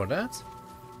badge for that.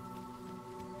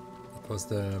 It was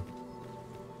the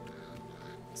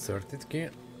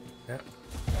certificate. Yeah,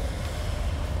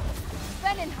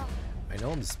 Venenham, I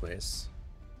know this place.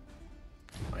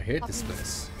 I hate this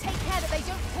place. take care that they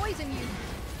don't poison you.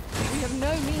 We have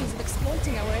no means of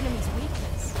exploiting our enemy's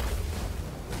weakness.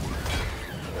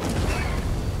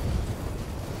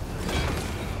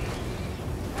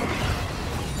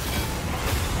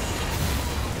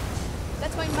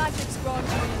 Let my magics grant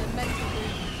you an immense boon.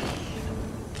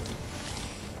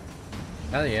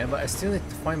 Hell yeah, but I still need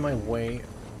to find my way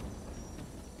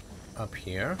up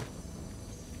here.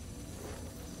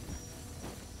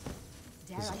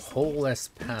 Dare There's I a say whole it? ass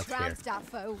path here. Trounced our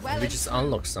foe well We and just truly.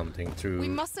 unlock something through. We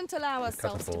mustn't allow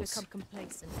ourselves to catapults. become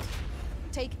complacent.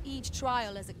 Take each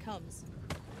trial as it comes.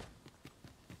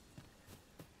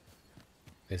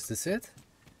 Is this it?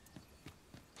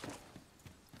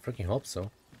 Freaking hope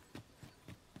so.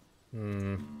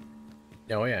 Oh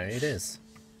yeah, it is.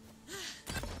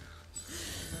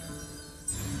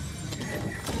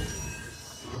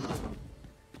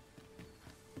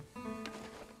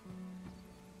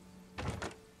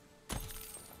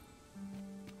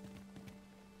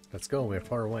 Let's go, we're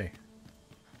far away.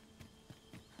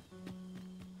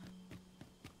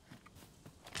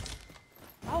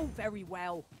 Oh, very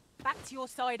well. Back to your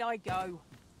side I go.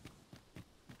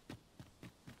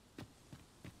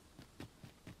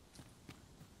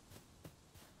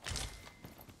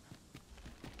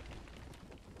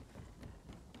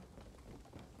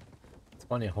 It's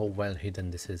funny how well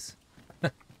hidden this is.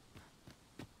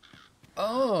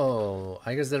 Oh,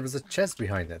 I guess there was a chest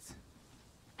behind it.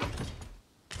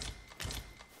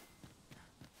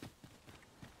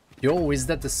 Yo, is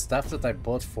that the stuff that I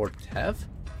bought for Tev?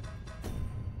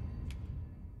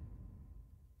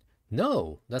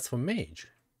 No, that's for Mage.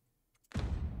 The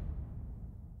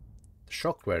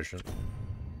shock version.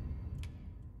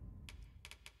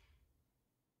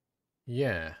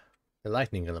 Yeah, the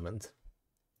lightning element.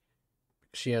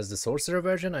 She has the Sorcerer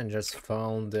version and just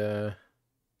found the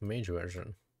Mage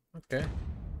version. Okay.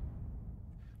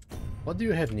 What do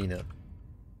you have, Nina?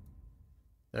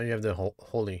 Now you have the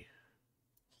holy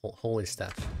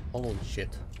staff. Holy shit.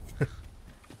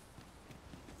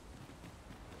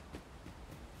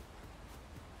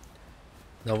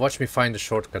 Now watch me find the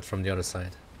shortcut from the other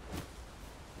side.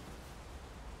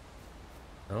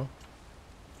 No?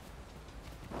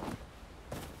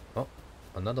 Oh,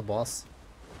 another boss.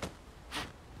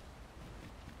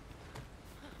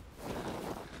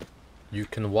 You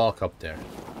can walk up there.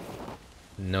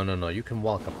 No, no, no, you can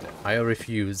walk up there. I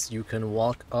refuse. You can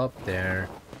walk up there.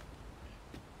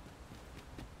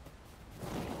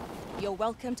 You're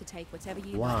welcome to take whatever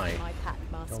you Why? like from my pack,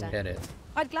 Master. Don't get it.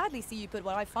 I'd gladly see you put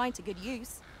what I find to good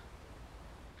use.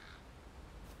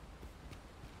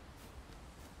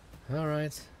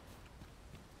 Alright.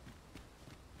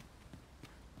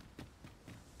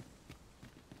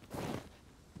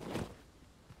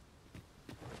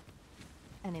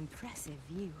 An impressive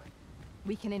view.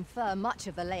 We can infer much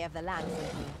of the lay of the land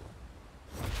from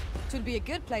here. Should be a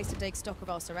good place to take stock of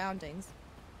our surroundings.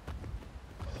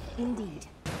 Indeed,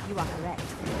 you are correct.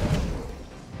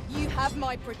 You have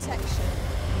my protection.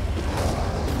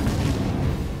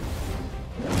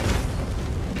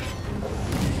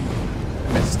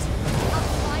 Missed. I'll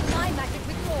combine my magic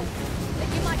with yours, that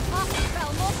you might cast the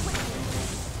spell more quickly.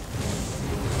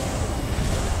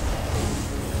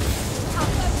 Our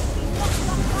foe has been knocked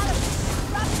off balance.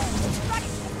 Grab it, drag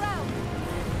it to the ground.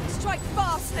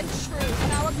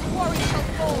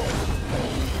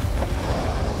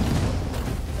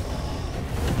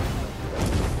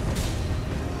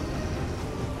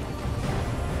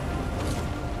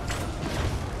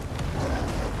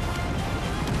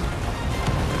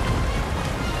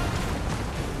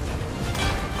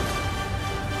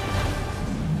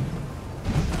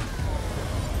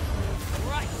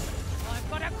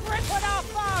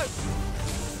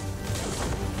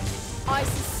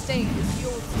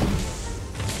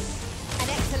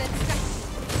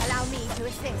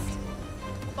 assist?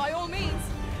 By all means.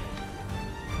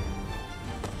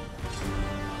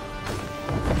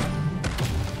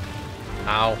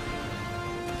 Ow.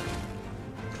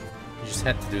 You just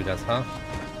had to do that, huh?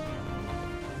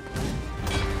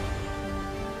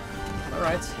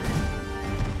 Alright.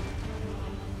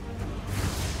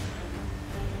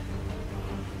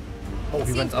 Oh,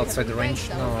 he went outside the range?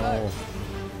 No.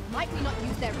 Might we not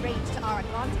use their range to our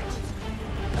advantage?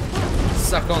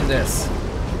 Suck on this.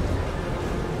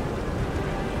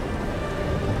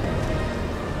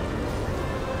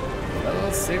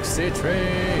 Level 63.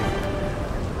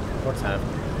 Or 10.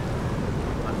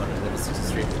 I'm on level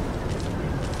 63.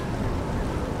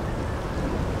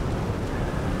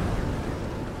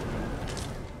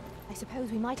 I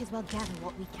suppose we might as well gather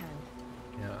what we can.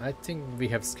 Yeah, I think we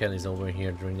have skellies over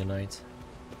here during the night.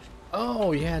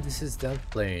 Oh yeah, this is that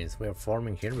place. We are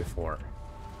farming here before.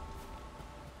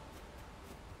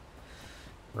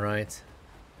 Right.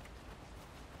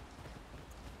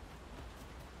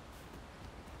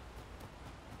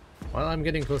 Well, I'm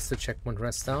getting close to checkpoint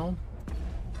rest down.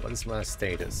 What is my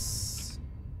status?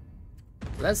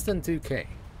 Less than 2k.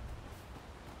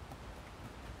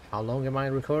 How long am I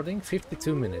recording?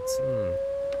 52 minutes.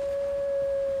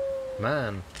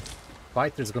 Man,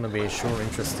 fighter's gonna be sure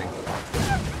interesting.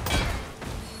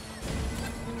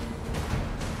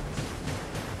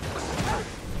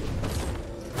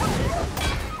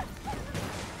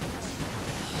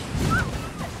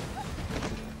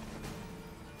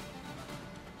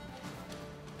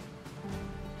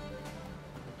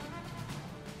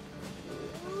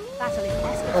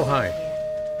 Oh, hi.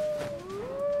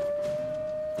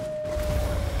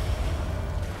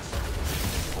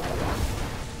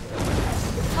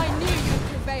 I knew you'd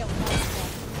prevail, Master.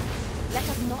 Let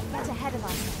us not get ahead of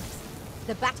ourselves.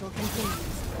 The battle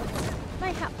continues.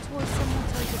 Mayhap towards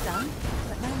somewhat overdone,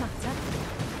 but no matter.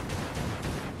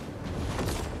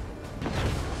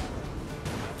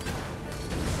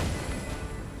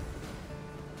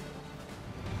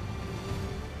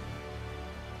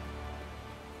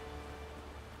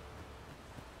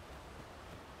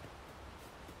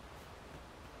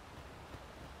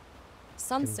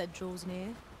 Sunset draws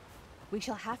near. We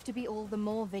shall have to be all the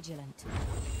more vigilant.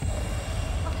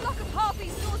 A flock of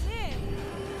harpies draws near.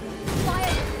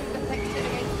 Fire will prove effective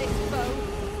against this foe.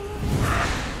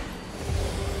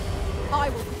 I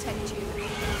will protect you.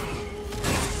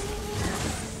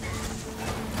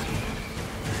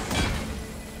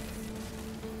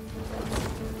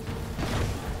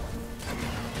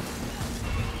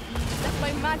 Let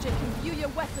my magic imbue your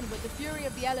weapon with the fury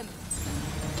of the elements.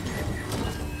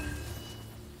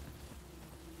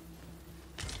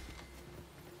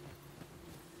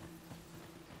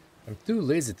 I'm too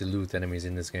lazy to loot enemies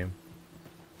in this game.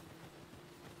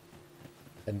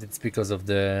 And it's because of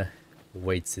the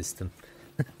weight system.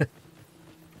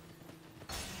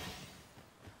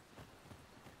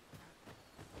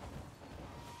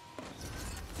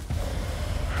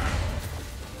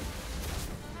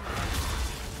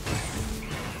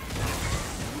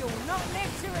 You'll not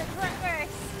live to regret this.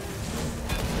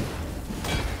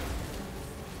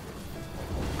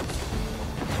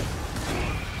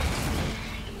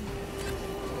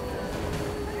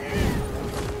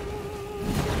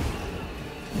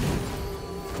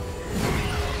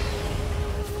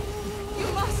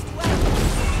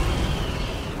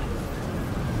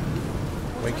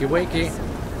 Wakey wakey.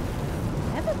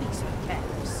 Never be so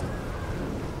careless.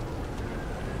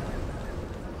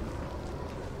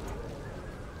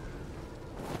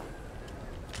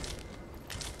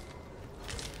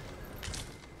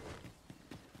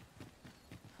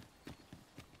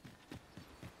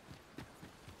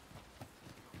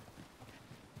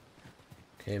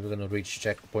 Okay, we're gonna reach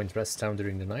checkpoint rest town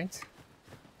during the night.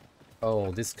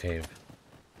 Oh, this cave.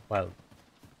 Well,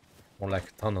 more like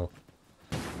a tunnel.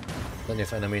 Plenty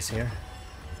of enemies here.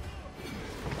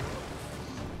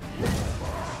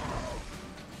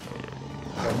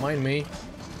 Don't mind me.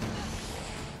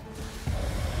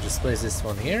 Just place this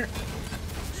one here.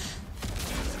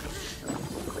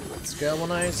 Let's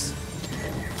galvanize.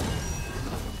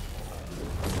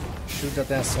 Shoot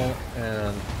that asshole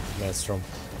and Maelstrom.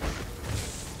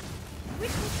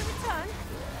 Wish me to return?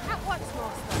 At once,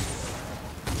 Master.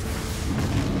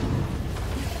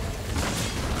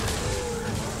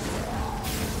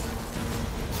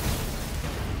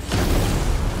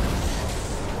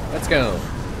 Let's go.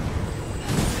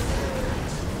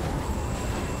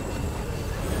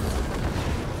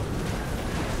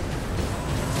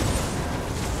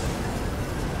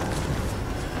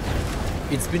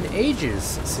 It's been ages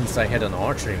since I had an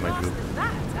archer in my group.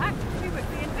 That attack, we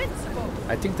would be invincible.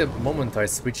 I think the moment I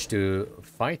switched to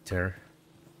fighter,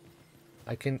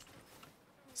 I can...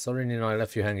 Sorry, Nino, I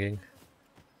left you hanging.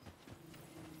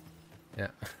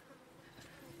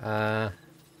 Yeah.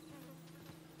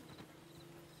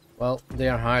 Well, they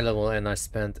are high level and I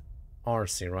spent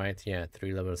RC, right? Yeah,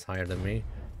 3 levels higher than me.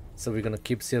 So we're gonna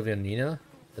keep Sylvia and Nina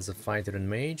as a fighter and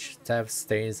mage. Tav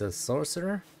stays as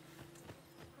sorcerer.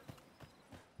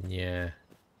 Yeah.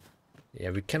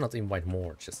 Yeah, we cannot invite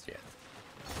more just yet.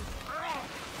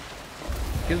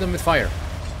 Kill them with fire.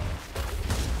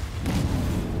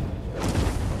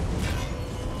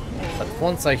 But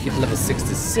once I hit level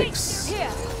 66,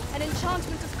 Here, an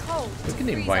enchantment of cold. we can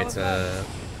invite a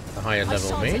higher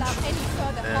level mage and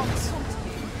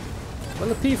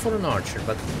well, a P for an archer,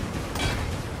 but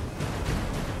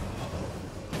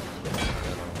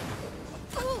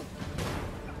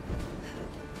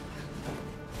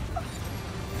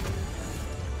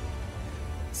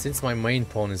since my main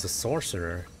pawn is a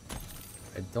sorcerer,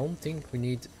 I don't think we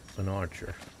need an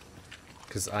archer.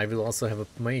 Because I will also have a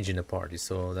mage in the party,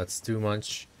 so that's too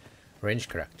much range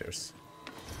characters.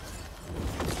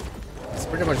 It's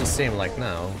pretty much the same like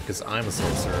now, because I'm a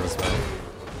sorcerer as well.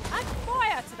 Add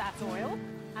fire to that oil,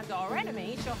 and our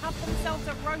enemy shall have themselves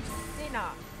a roast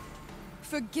dinner.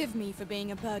 Forgive me for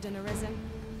being a burden, Arisen.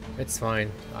 It's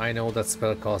fine. I know that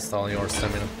spell costs all your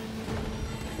stamina.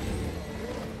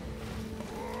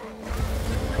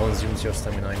 Consumes your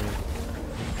stamina, I mean.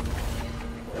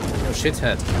 Oh,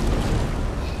 shithead.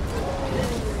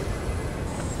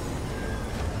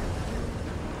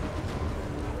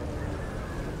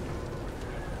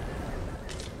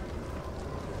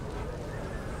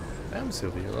 Damn,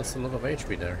 Sylvie, you lost a lot of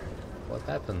HP there. What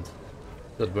happened?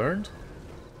 Got burned?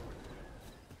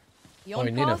 Yon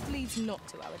Nina. path leads not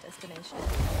to our destination.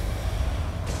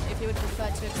 If you would prefer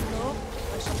to explore,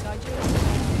 I shall guide you.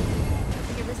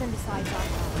 The Arisen decides our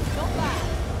path. Not bad.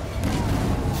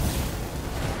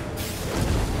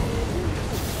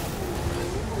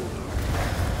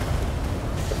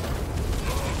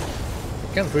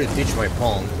 I can't really teach my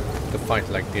pawn to fight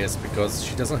like this because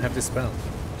she doesn't have the spell.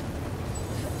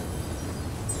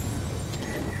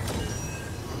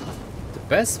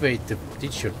 The best way to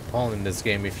teach your pawn in this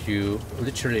game if you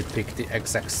literally pick the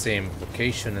exact same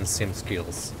vocation and same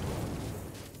skills.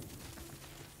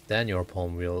 Then your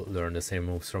pawn will learn the same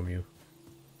moves from you.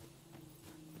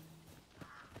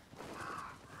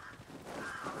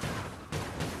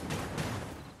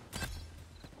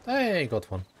 Hey, got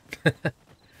one.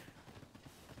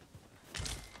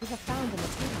 We have found a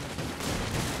material.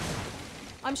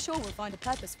 I'm sure we'll find a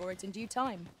purpose for it in due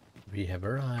time. We have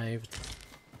arrived.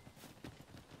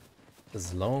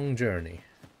 This long journey.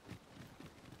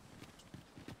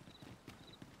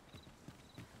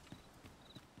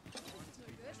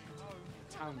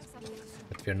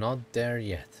 But we're not there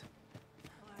yet.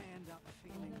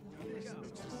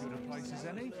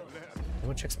 How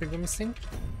much XP we're missing?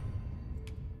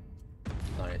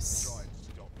 Nice.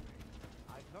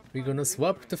 We're gonna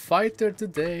swap the fighter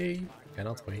today.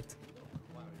 Cannot wait.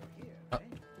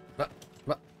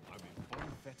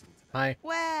 Hi.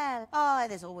 Well,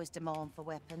 there's always demand for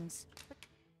weapons.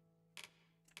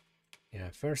 Yeah,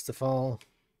 first of all,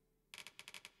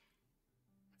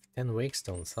 10 wake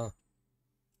stones, huh?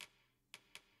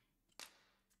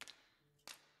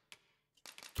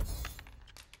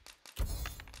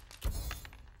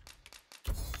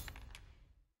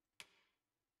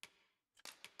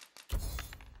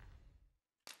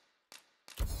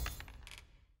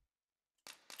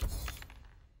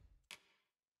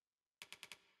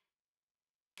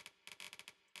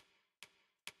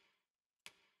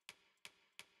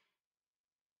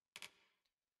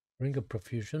 Ring of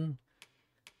Profusion.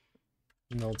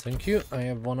 No, thank you. I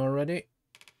have one already.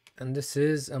 And this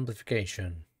is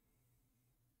Amplification.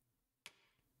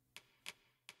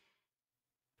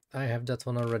 I have that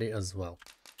one already as well.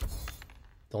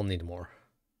 Don't need more.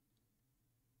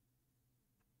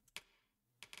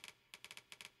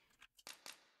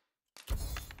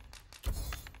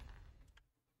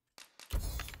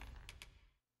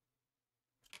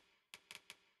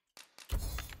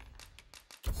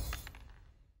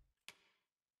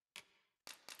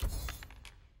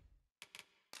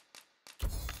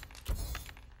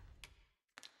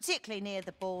 Particularly near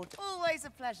the board. Always a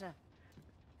pleasure.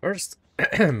 First,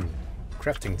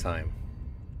 crafting time.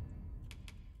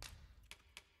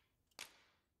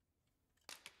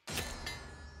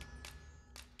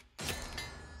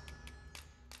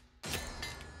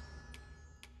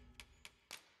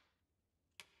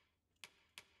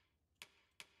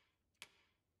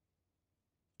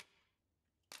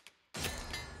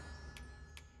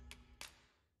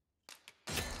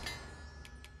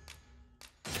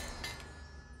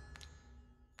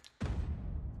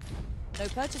 No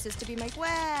purchases to be made.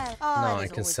 Well, Now I there's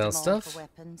can always sell demand stuff. for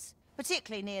weapons,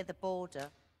 particularly near the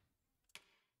border.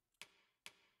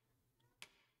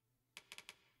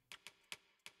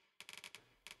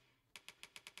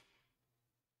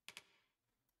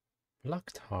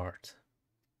 Locked heart.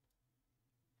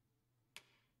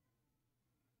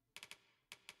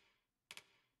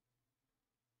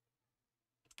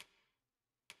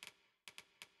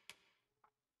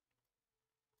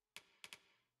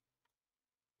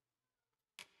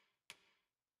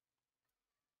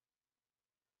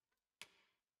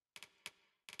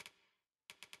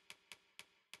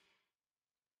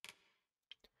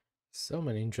 So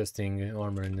many interesting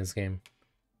armor in this game.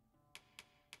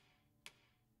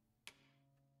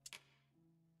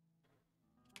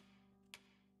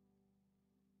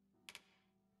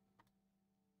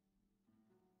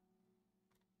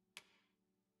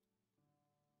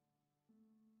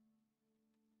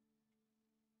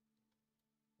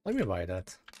 Let me buy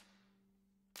that.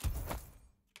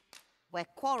 Where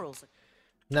quarrels are...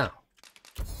 Now,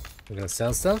 we're gonna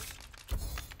sell stuff.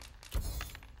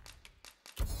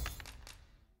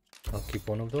 I'll keep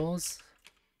one of those.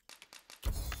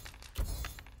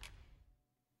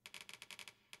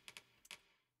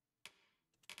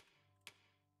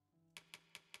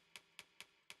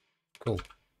 Cool.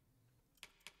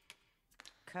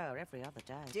 occur every other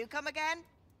day. Do come again?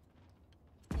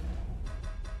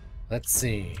 Let's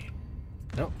see.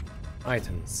 No.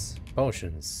 Items.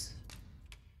 Potions.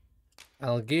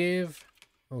 I'll give...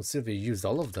 Oh, Sylvia used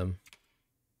all of them.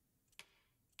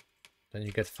 Then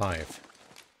you get 5.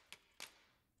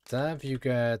 Tav, you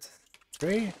get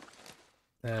 3.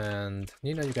 And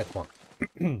Nina, you get 1.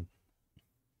 And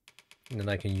then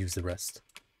I can use the rest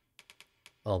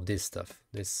of this stuff.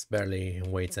 This barely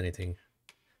weighs anything.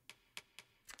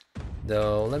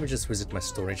 Though, let me just visit my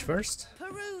storage first.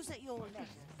 Peruse at your leisure,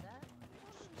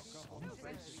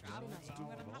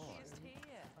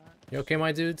 You okay,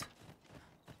 my dude?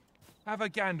 Have a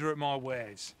gander at my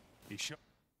wares. You sure?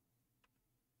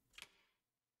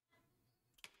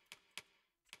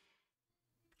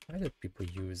 Why do people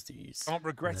use these? Can't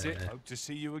regret it. Hope to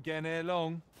see you again ere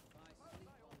long.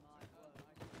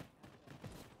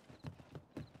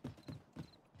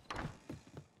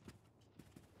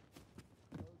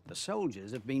 The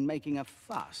soldiers have been making a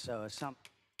fuss over some...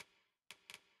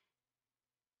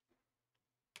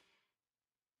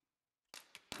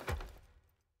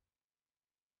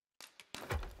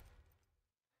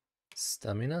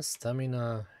 Stamina,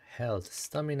 stamina, health,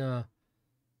 stamina,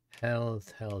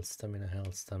 health, health, stamina,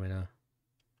 health, stamina.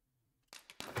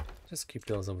 Just keep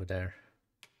those over there.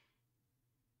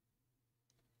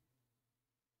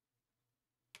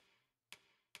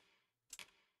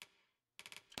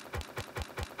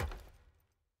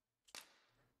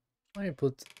 I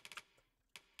put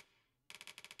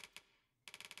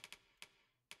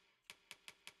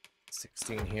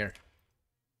 16 here.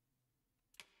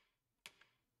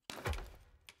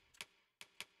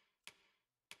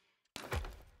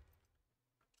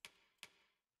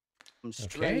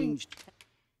 Strange.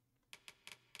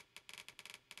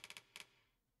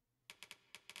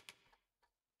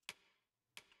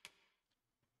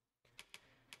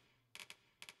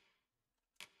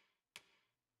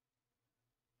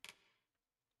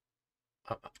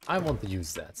 I want to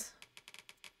use that.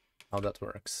 How that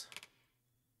works.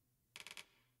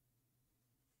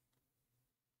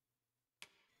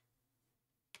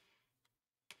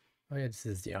 Oh yeah, this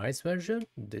is the ice version.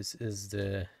 This is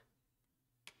the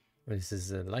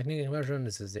lightning version.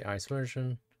 This is the ice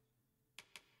version.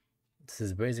 This is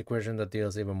the basic version that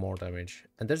deals even more damage.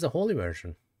 And there's a holy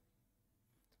version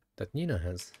that Nina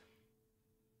has.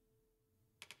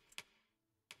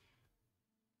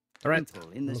 Alright,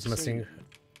 what's missing?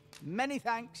 Many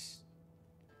thanks.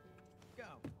 Go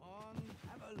on,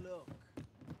 have a look.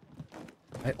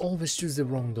 I always choose the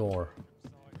wrong door.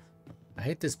 I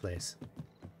hate this place.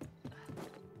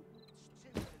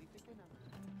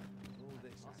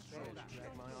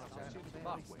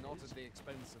 Not at the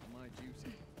expense of my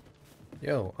duty.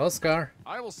 Yo, Oscar!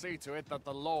 I will see to it that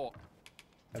the law...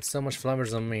 I have so much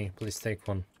flowers on me. Please take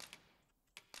one.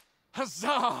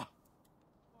 Huzzah!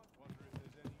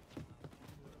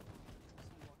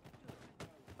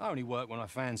 I only work when I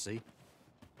fancy,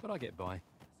 but I get by.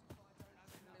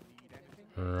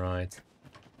 Right.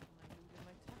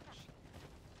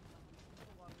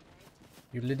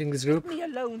 You leading this group? Leave me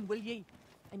alone, will ye?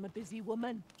 I'm a busy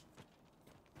woman.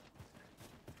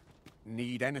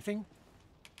 Need anything?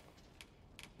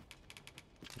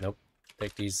 Nope.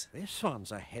 Take these. This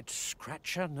one's a head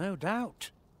scratcher, no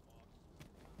doubt.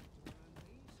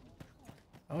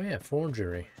 Oh yeah,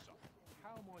 forgery.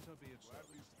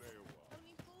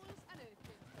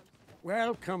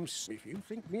 Welcome. If you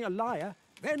think me a liar,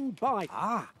 then buy.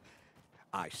 Ah,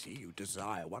 I see you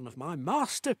desire one of my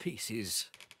masterpieces.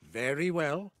 Very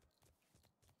well.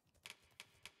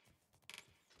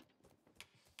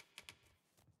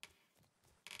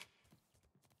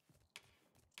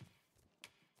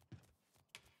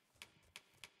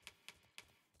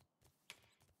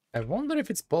 I wonder if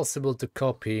it's possible to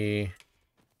copy...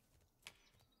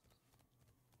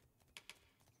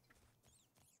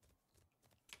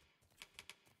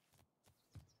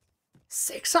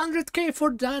 $600K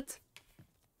for that?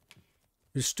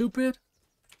 You stupid?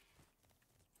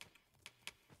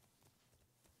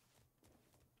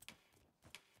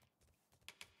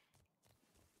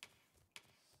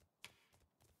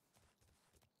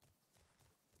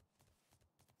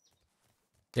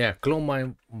 Yeah, clone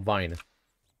my vine.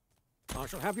 I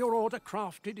shall have your order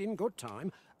crafted in good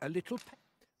time. A little...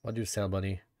 What do you sell,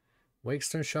 buddy?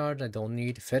 Wakestone shard, I don't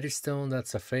need. Ferrystone,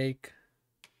 that's a fake.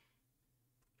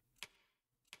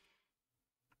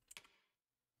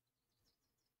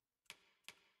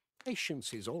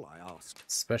 Patience is all I ask.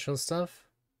 Special stuff?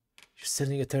 You're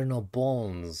selling eternal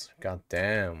bones. God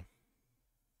damn.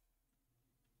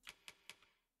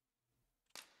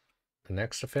 An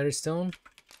extra ferrystone.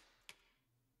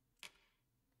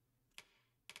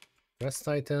 Rest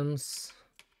items.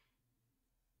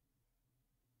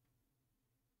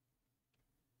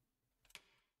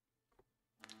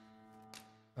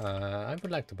 I would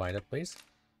like to buy that, please.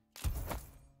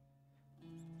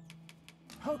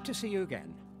 Hope to see you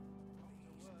again.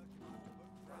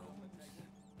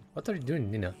 What are you doing,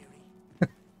 Nina?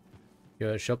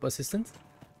 You're a shop assistant?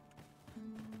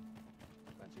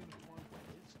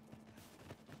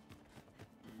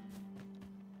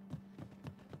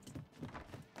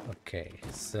 Okay,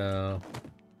 so...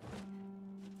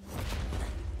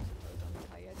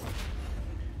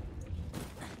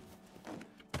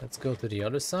 let's go to the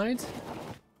other side. You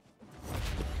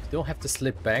don't have to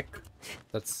slip back.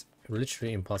 That's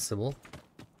literally impossible.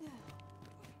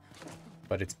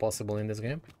 But it's possible in this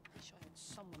game.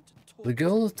 We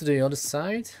go to the other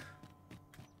side,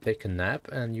 take a nap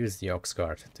and use the ox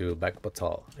cart to back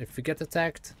patrol. If we get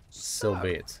attacked, so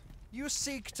be it. You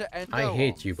seek to end I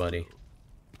hate you, buddy.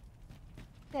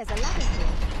 There's a ladder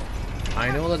here. I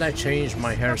know that I changed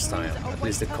my hairstyle, at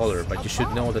least the color, but you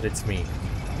should know that it's me.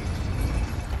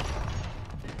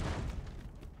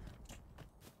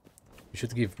 You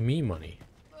should give me money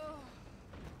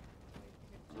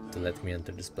to let me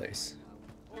enter this place.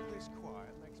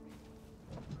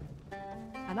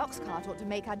 An ox cart ought to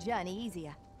make our journey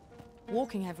easier.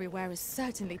 Walking everywhere is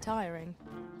certainly tiring.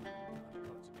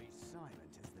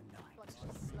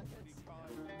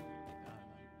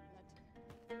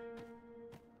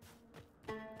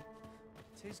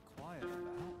 Tis quiet about.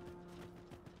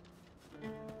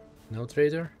 No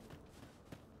trader?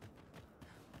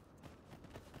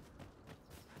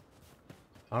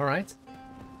 Alright.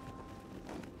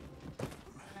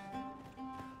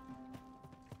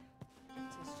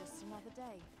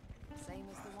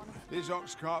 This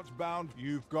ox cart's bound.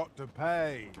 You've got to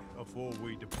pay before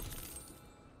we depart.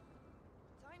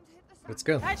 Let's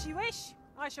go. As you wish.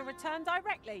 I shall return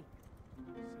directly.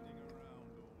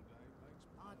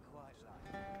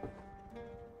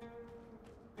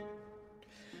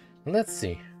 Let's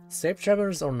see. Safe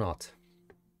travelers or not?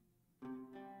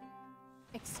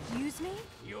 Excuse me?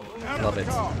 Love it.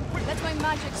 Let my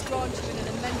magic grant you an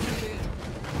immense boon.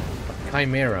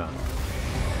 Chimera.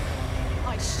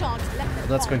 I shan't let them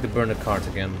That's find going to burn the cart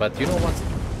again, but you know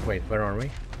what? Wait, where are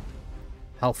we?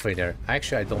 Halfway there.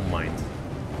 Actually, I don't mind.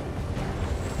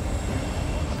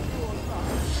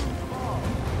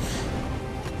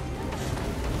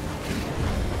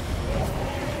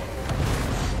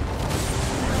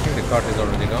 I think the cart is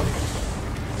already gone.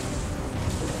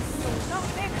 Not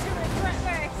live to regret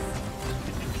this.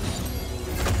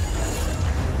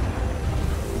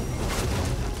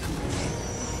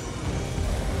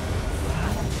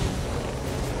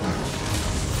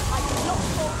 I cannot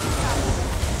fall to cowards.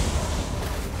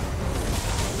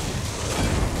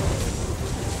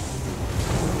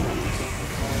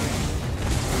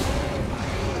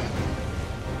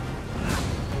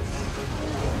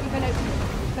 Even open.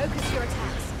 Focus your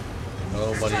attacks.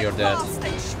 Oh, buddy, you're dead. Fast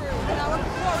and true, and our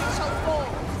quarry shall fall.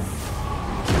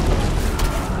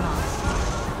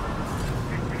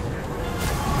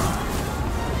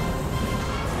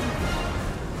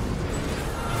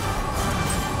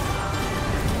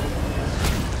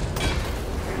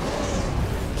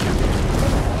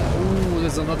 Ooh,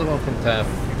 there's another one from Tab.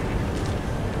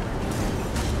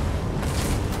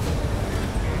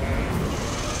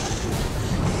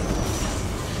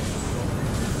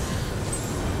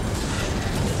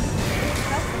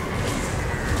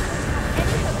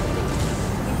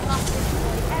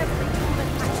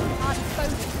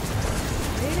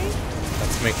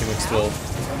 slow.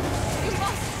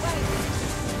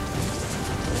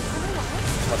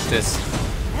 Watch this.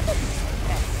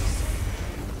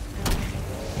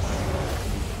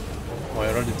 Oh, I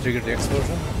already triggered the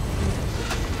explosion.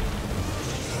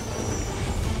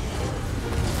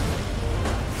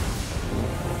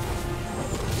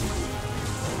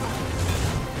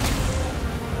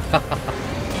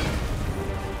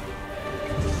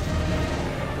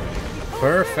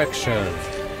 Perfection.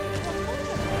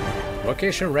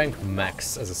 Vocation rank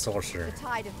max as a sorcerer. The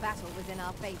tide of battle was in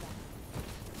our favor.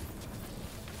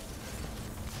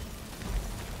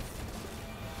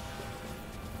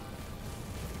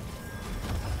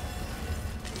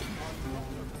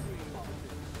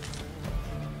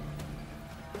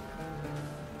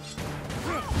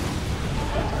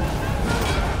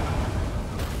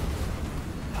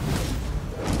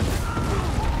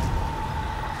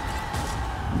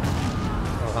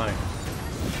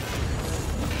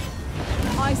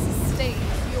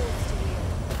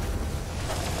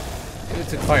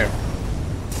 Fire.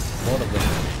 One of them.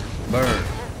 Burn.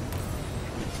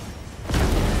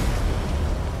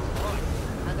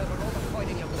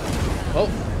 Oh.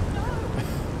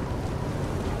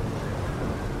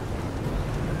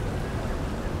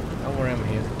 Don't worry, I'm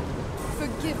here.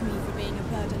 Forgive me for being a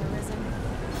burden, Arisen.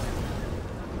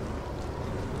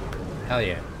 Hell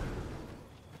yeah.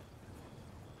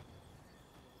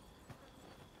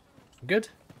 Good?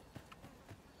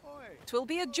 'Twill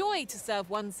be a joy to serve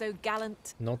one so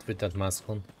gallant. Not with that mask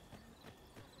on.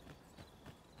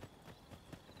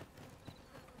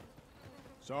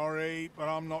 Sorry, but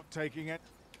I'm not taking it.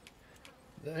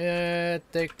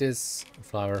 Take this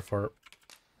flower for...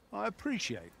 I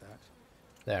appreciate that.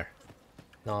 There.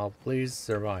 Now, please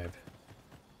survive.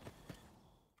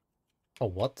 Oh,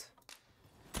 what?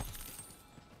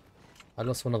 I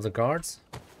lost one of the guards?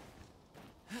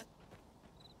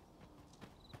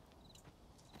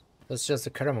 That's just a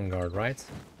caravan guard, right?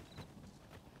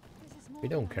 We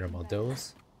don't care about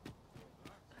those.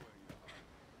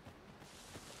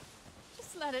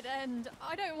 Just let it end.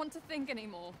 I don't want to think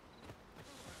anymore.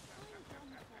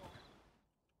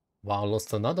 Wow,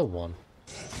 lost another one.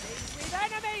 We've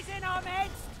enemies in our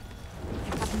midst!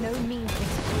 You have no means of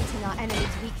exploiting our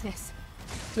enemy's weakness.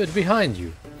 Dude, behind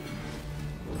you.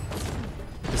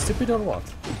 You stupid or what?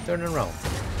 Turn around.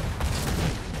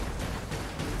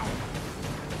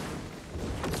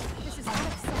 This is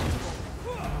unacceptable.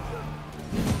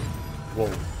 Whoa.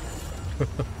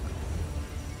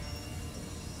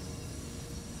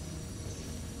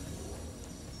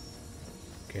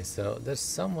 Okay, so there's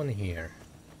someone here.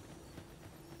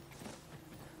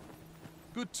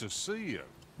 Good to see you.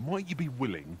 Might you be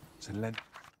willing to lend...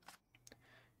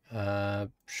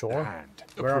 Sure. And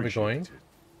where are we going?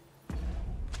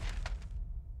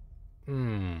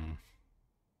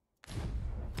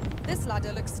 This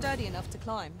ladder looks sturdy enough to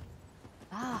climb.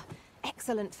 Ah,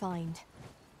 excellent find.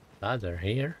 Ladder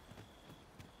here?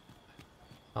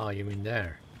 Oh, you mean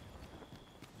there?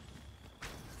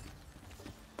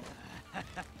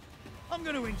 I'm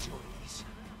going to enjoy this.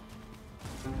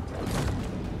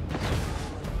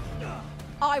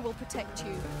 I will protect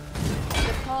you.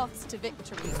 The paths to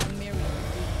victory are myriad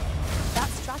indeed. That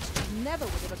strategy never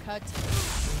would have occurred to me.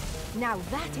 Now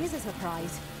that is a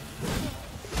surprise.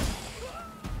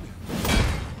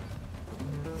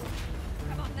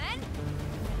 Come on then.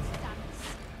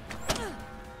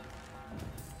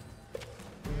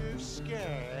 You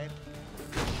scared?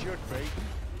 Should be.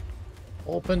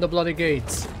 Open the bloody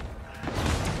gates.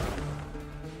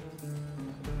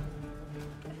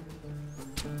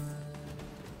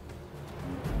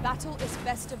 Battle is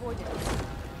best avoided.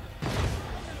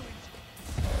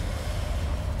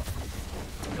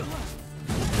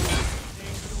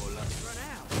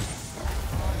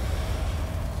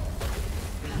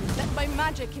 Let my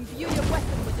magic imbue your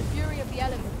weapon with the fury of the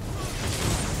elements.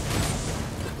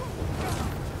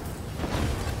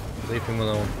 Leave him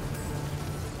alone.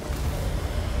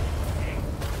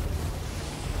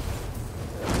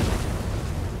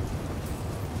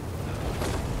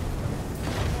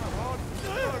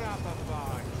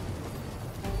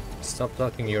 Stop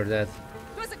talking, you're dead.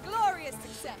 It was a glorious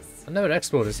success. I never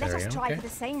explored this Let area, us try okay. for the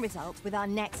same result with our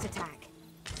next attack.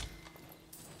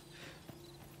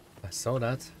 I saw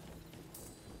that.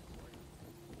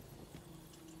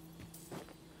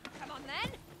 Come on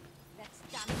then. Let's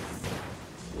dance.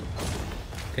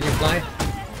 Can you fly?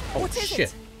 Oh What is shit.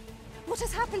 it? What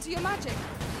has happened to your magic?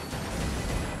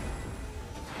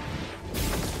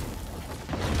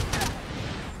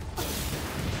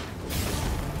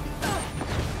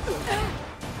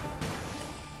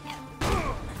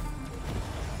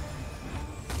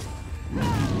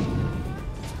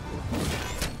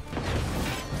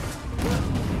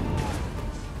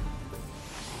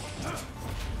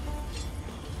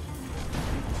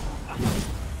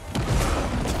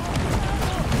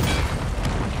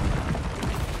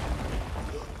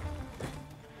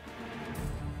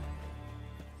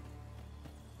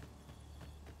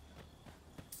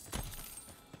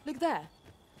 Look there.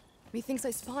 Methinks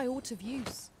I spy aught of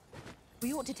use.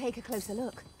 We ought to take a closer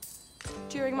look.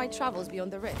 During my travels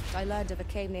beyond the rift, I learned of a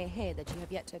cave near here that you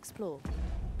have yet to explore.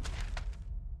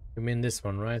 You mean this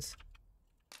one, right?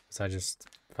 Because I just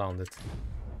found it.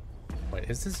 Wait,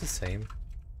 is this the same?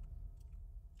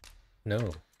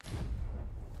 No.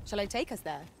 Shall I take us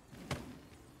there?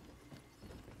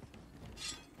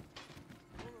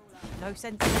 No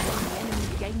sense in letting the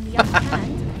enemy gain the upper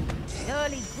hand. The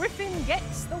early griffin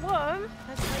gets the worm,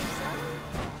 as they say.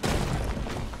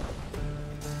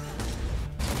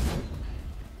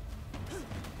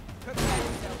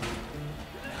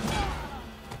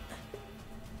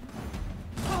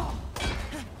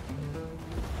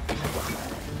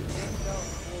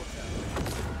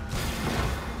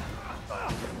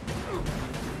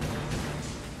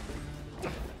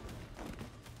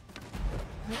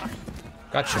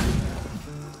 Gotcha.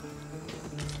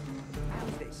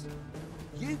 How's this?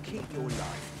 You keep your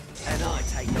life, and I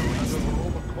take the rest.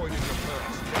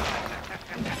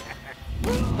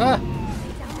 Ah!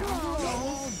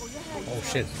 Oh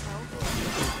shit.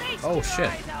 Oh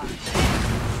shit.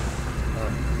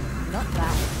 Not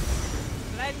that.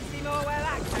 Plenty more where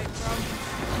that came from.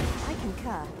 I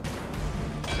concur.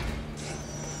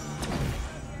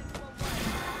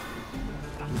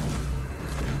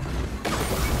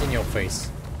 In your face.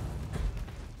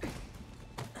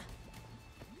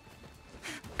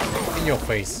 In your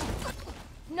face.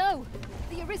 No!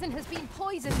 The Arisen has been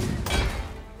poisoned!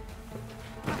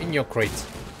 In your crate.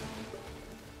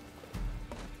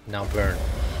 Now burn.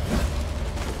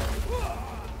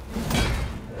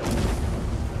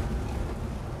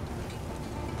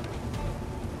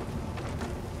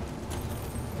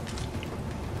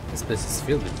 This place is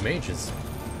filled with mages.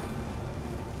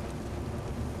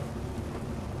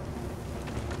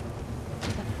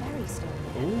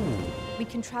 Ooh. We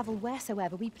can travel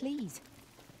wheresoever we please.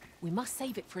 We must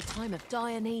save it for a time of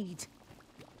dire need.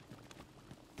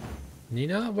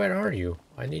 Nina, where are you?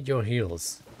 I need your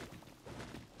heals.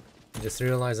 I just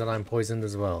realized that I'm poisoned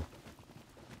as well.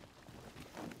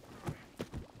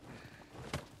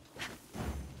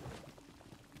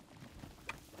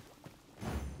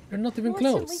 You're not even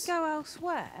close. Shouldn't we go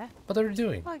elsewhere? What are you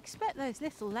doing? I expect there's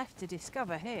little left to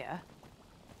discover here.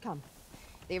 Come.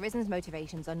 The Arisen's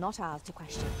motivations are not ours to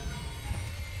question.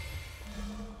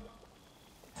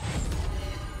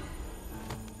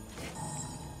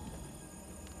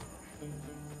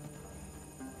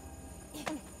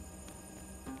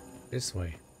 This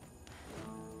way.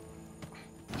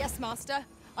 Yes, Master.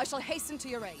 I shall hasten to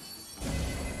your aid.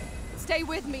 Stay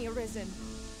with me, Arisen.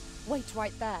 Wait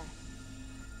right there.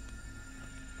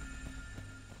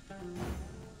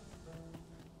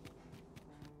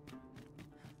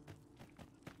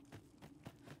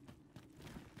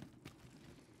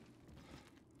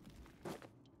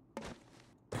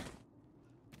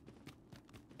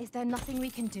 Is there nothing we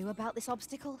can do about this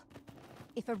obstacle?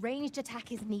 If a ranged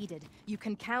attack is needed, you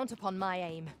can count upon my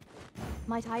aim.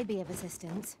 Might I be of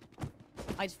assistance?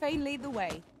 I'd fain lead the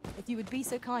way, if you would be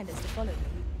so kind as to follow me.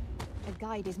 A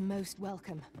guide is most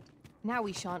welcome. Now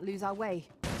we shan't lose our way.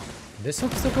 This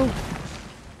obstacle?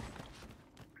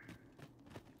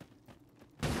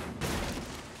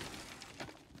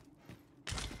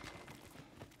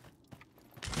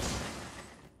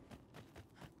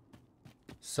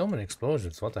 So many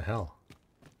explosions, what the hell?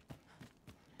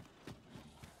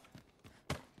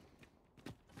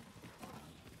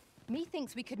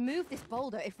 Methinks we could move this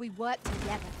boulder if we work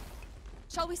together.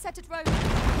 Shall we set it rolling?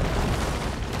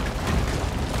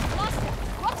 Master,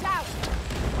 watch out!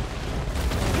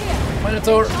 Here!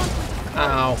 Minotaur!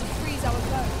 Ow! To freeze our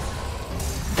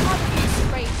foes. I've used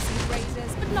scrapes and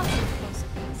razors, but nothing of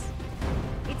consequence.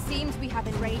 It seems we have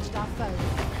enraged our foe.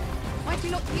 Might we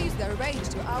not use their rage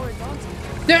to our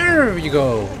advantage? There you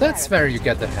go! That's where you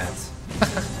get the hat.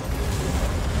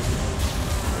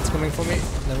 It's coming for me.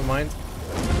 Never mind.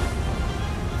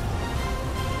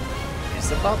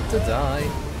 He's about to die.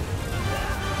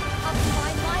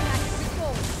 Optimize my magic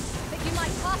restored, that you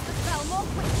might cast the spell more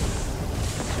quickly.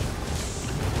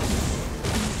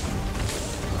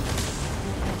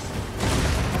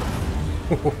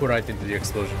 Right into the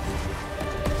explosion.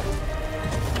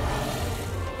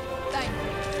 Thank you.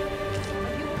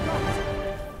 But you will not.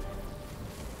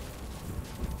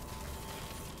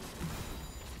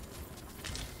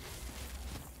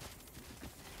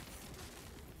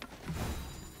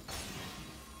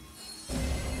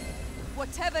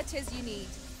 Whatever 'tis you need,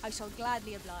 I shall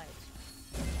gladly oblige.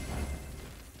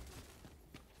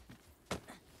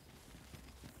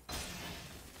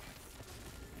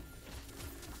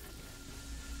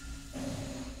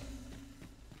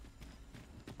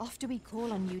 Off do we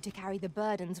call on you to carry the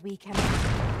burdens we can?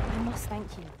 I must thank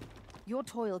you. Your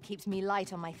toil keeps me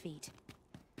light on my feet.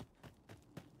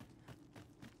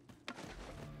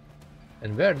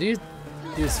 And where do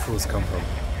these fools come from?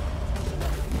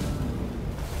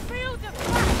 Feel the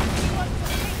fact you want to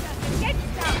beat us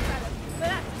against our fellows, but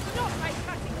that's not by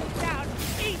cutting them down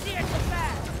easier to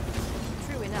bear.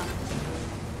 True enough.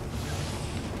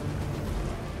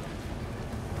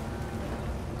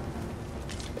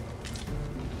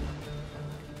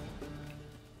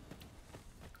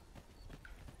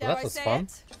 Well, that was fun.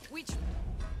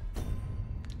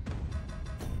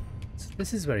 So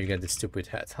this is where you get the stupid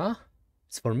hat, huh?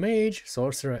 It's for Mage,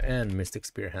 Sorcerer, and Mystic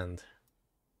Spear Hand.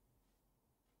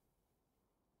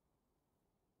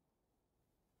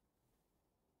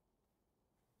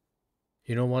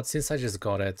 You know what? Since I just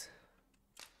got it...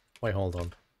 Wait, hold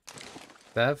on.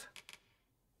 Dev?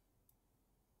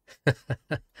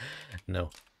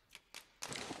 No.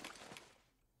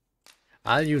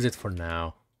 I'll use it for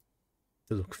now.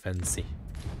 To look fancy.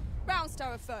 Round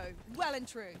star of foe, well and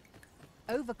true.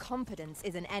 Overconfidence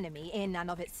is an enemy in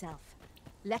and of itself.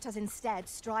 Let us instead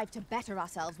strive to better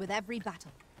ourselves with every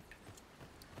battle.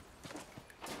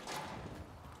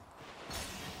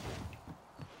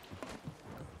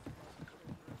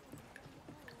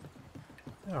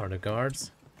 There are the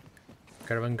guards.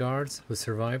 Caravan guards who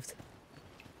survived.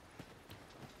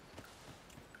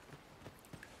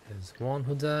 There's one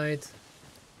who died.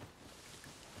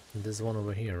 And there's one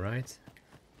over here, right?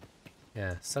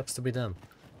 Yeah, sucks to be done.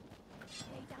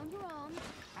 Lay down your arm.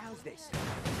 How's this?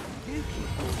 You keep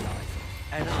your life,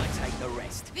 and I take the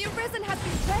rest. The Arisen has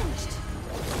been drenched.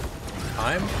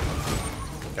 I'm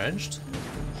drenched?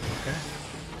 Okay.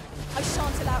 I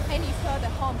shan't allow any further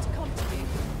harm to come to you.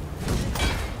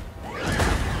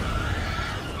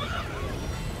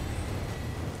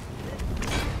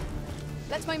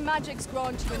 Let my magics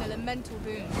grant you an elemental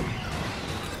boon.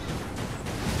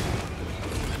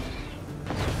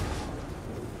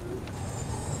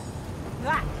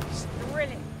 That is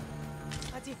thrilling.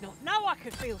 I did not know I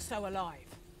could feel so alive.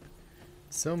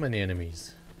 So many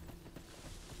enemies.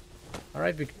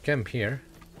 Alright, we can camp here.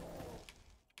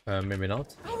 Maybe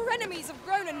not. Our enemies have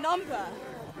grown in number.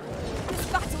 This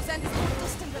battle's end is more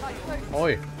distant than I hoped.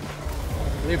 Oi!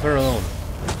 Leave her alone.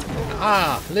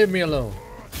 Ah! Leave me alone.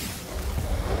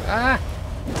 Ah!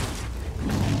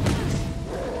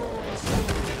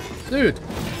 Dude!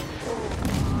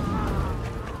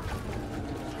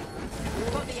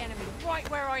 Got the enemy right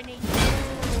where I need you.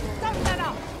 Don't let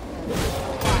up.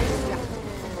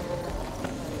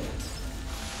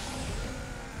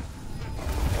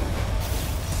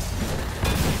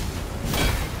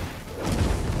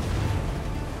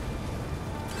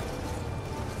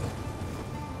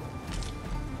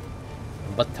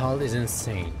 Batal is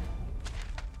insane.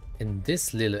 In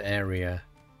this little area,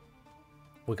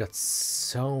 we got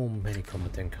so many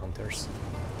combat encounters.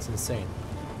 It's insane.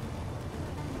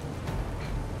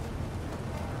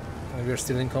 We're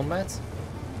still in combat?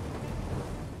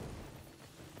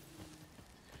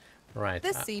 Right.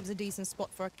 This seems a decent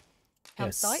spot for a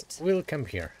campsite. Yes, we'll camp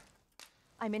here.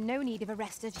 I'm in no need of a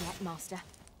rest as yet, Master.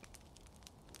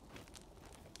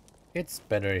 It's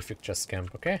better if you just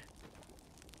camp, okay?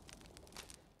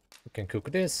 We can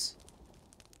cook this.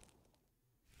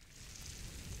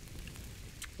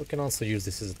 We can also use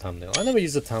this as a thumbnail. I never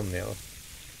use a thumbnail.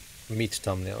 Meat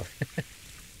thumbnail.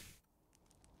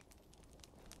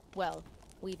 Well,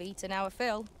 we've eaten our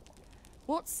fill.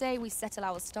 What say we settle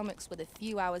our stomachs with a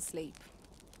few hours sleep?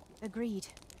 Agreed.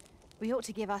 We ought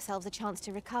to give ourselves a chance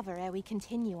to recover ere we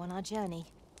continue on our journey.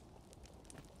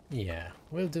 Yeah,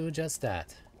 we'll do just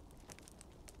that.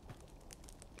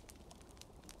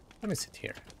 Let me sit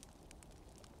here.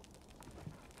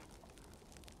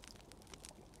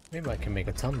 Maybe I can make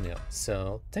a thumbnail.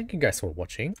 So, thank you guys for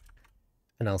watching.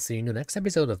 And I'll see you in the next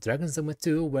episode of Dragon's Dogma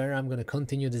 2, where I'm gonna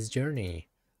continue this journey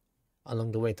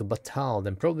along the way to Batal,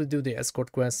 then probably do the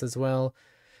escort quest as well,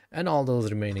 and all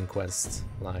those remaining quests,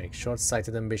 like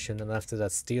Short-Sighted Ambition, and after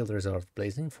that Steel Resort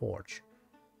Blazing Forge.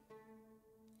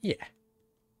 Yeah.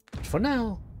 But for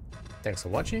now, thanks for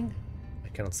watching. I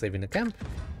cannot save in the camp,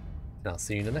 and I'll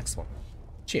see you in the next one.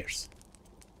 Cheers.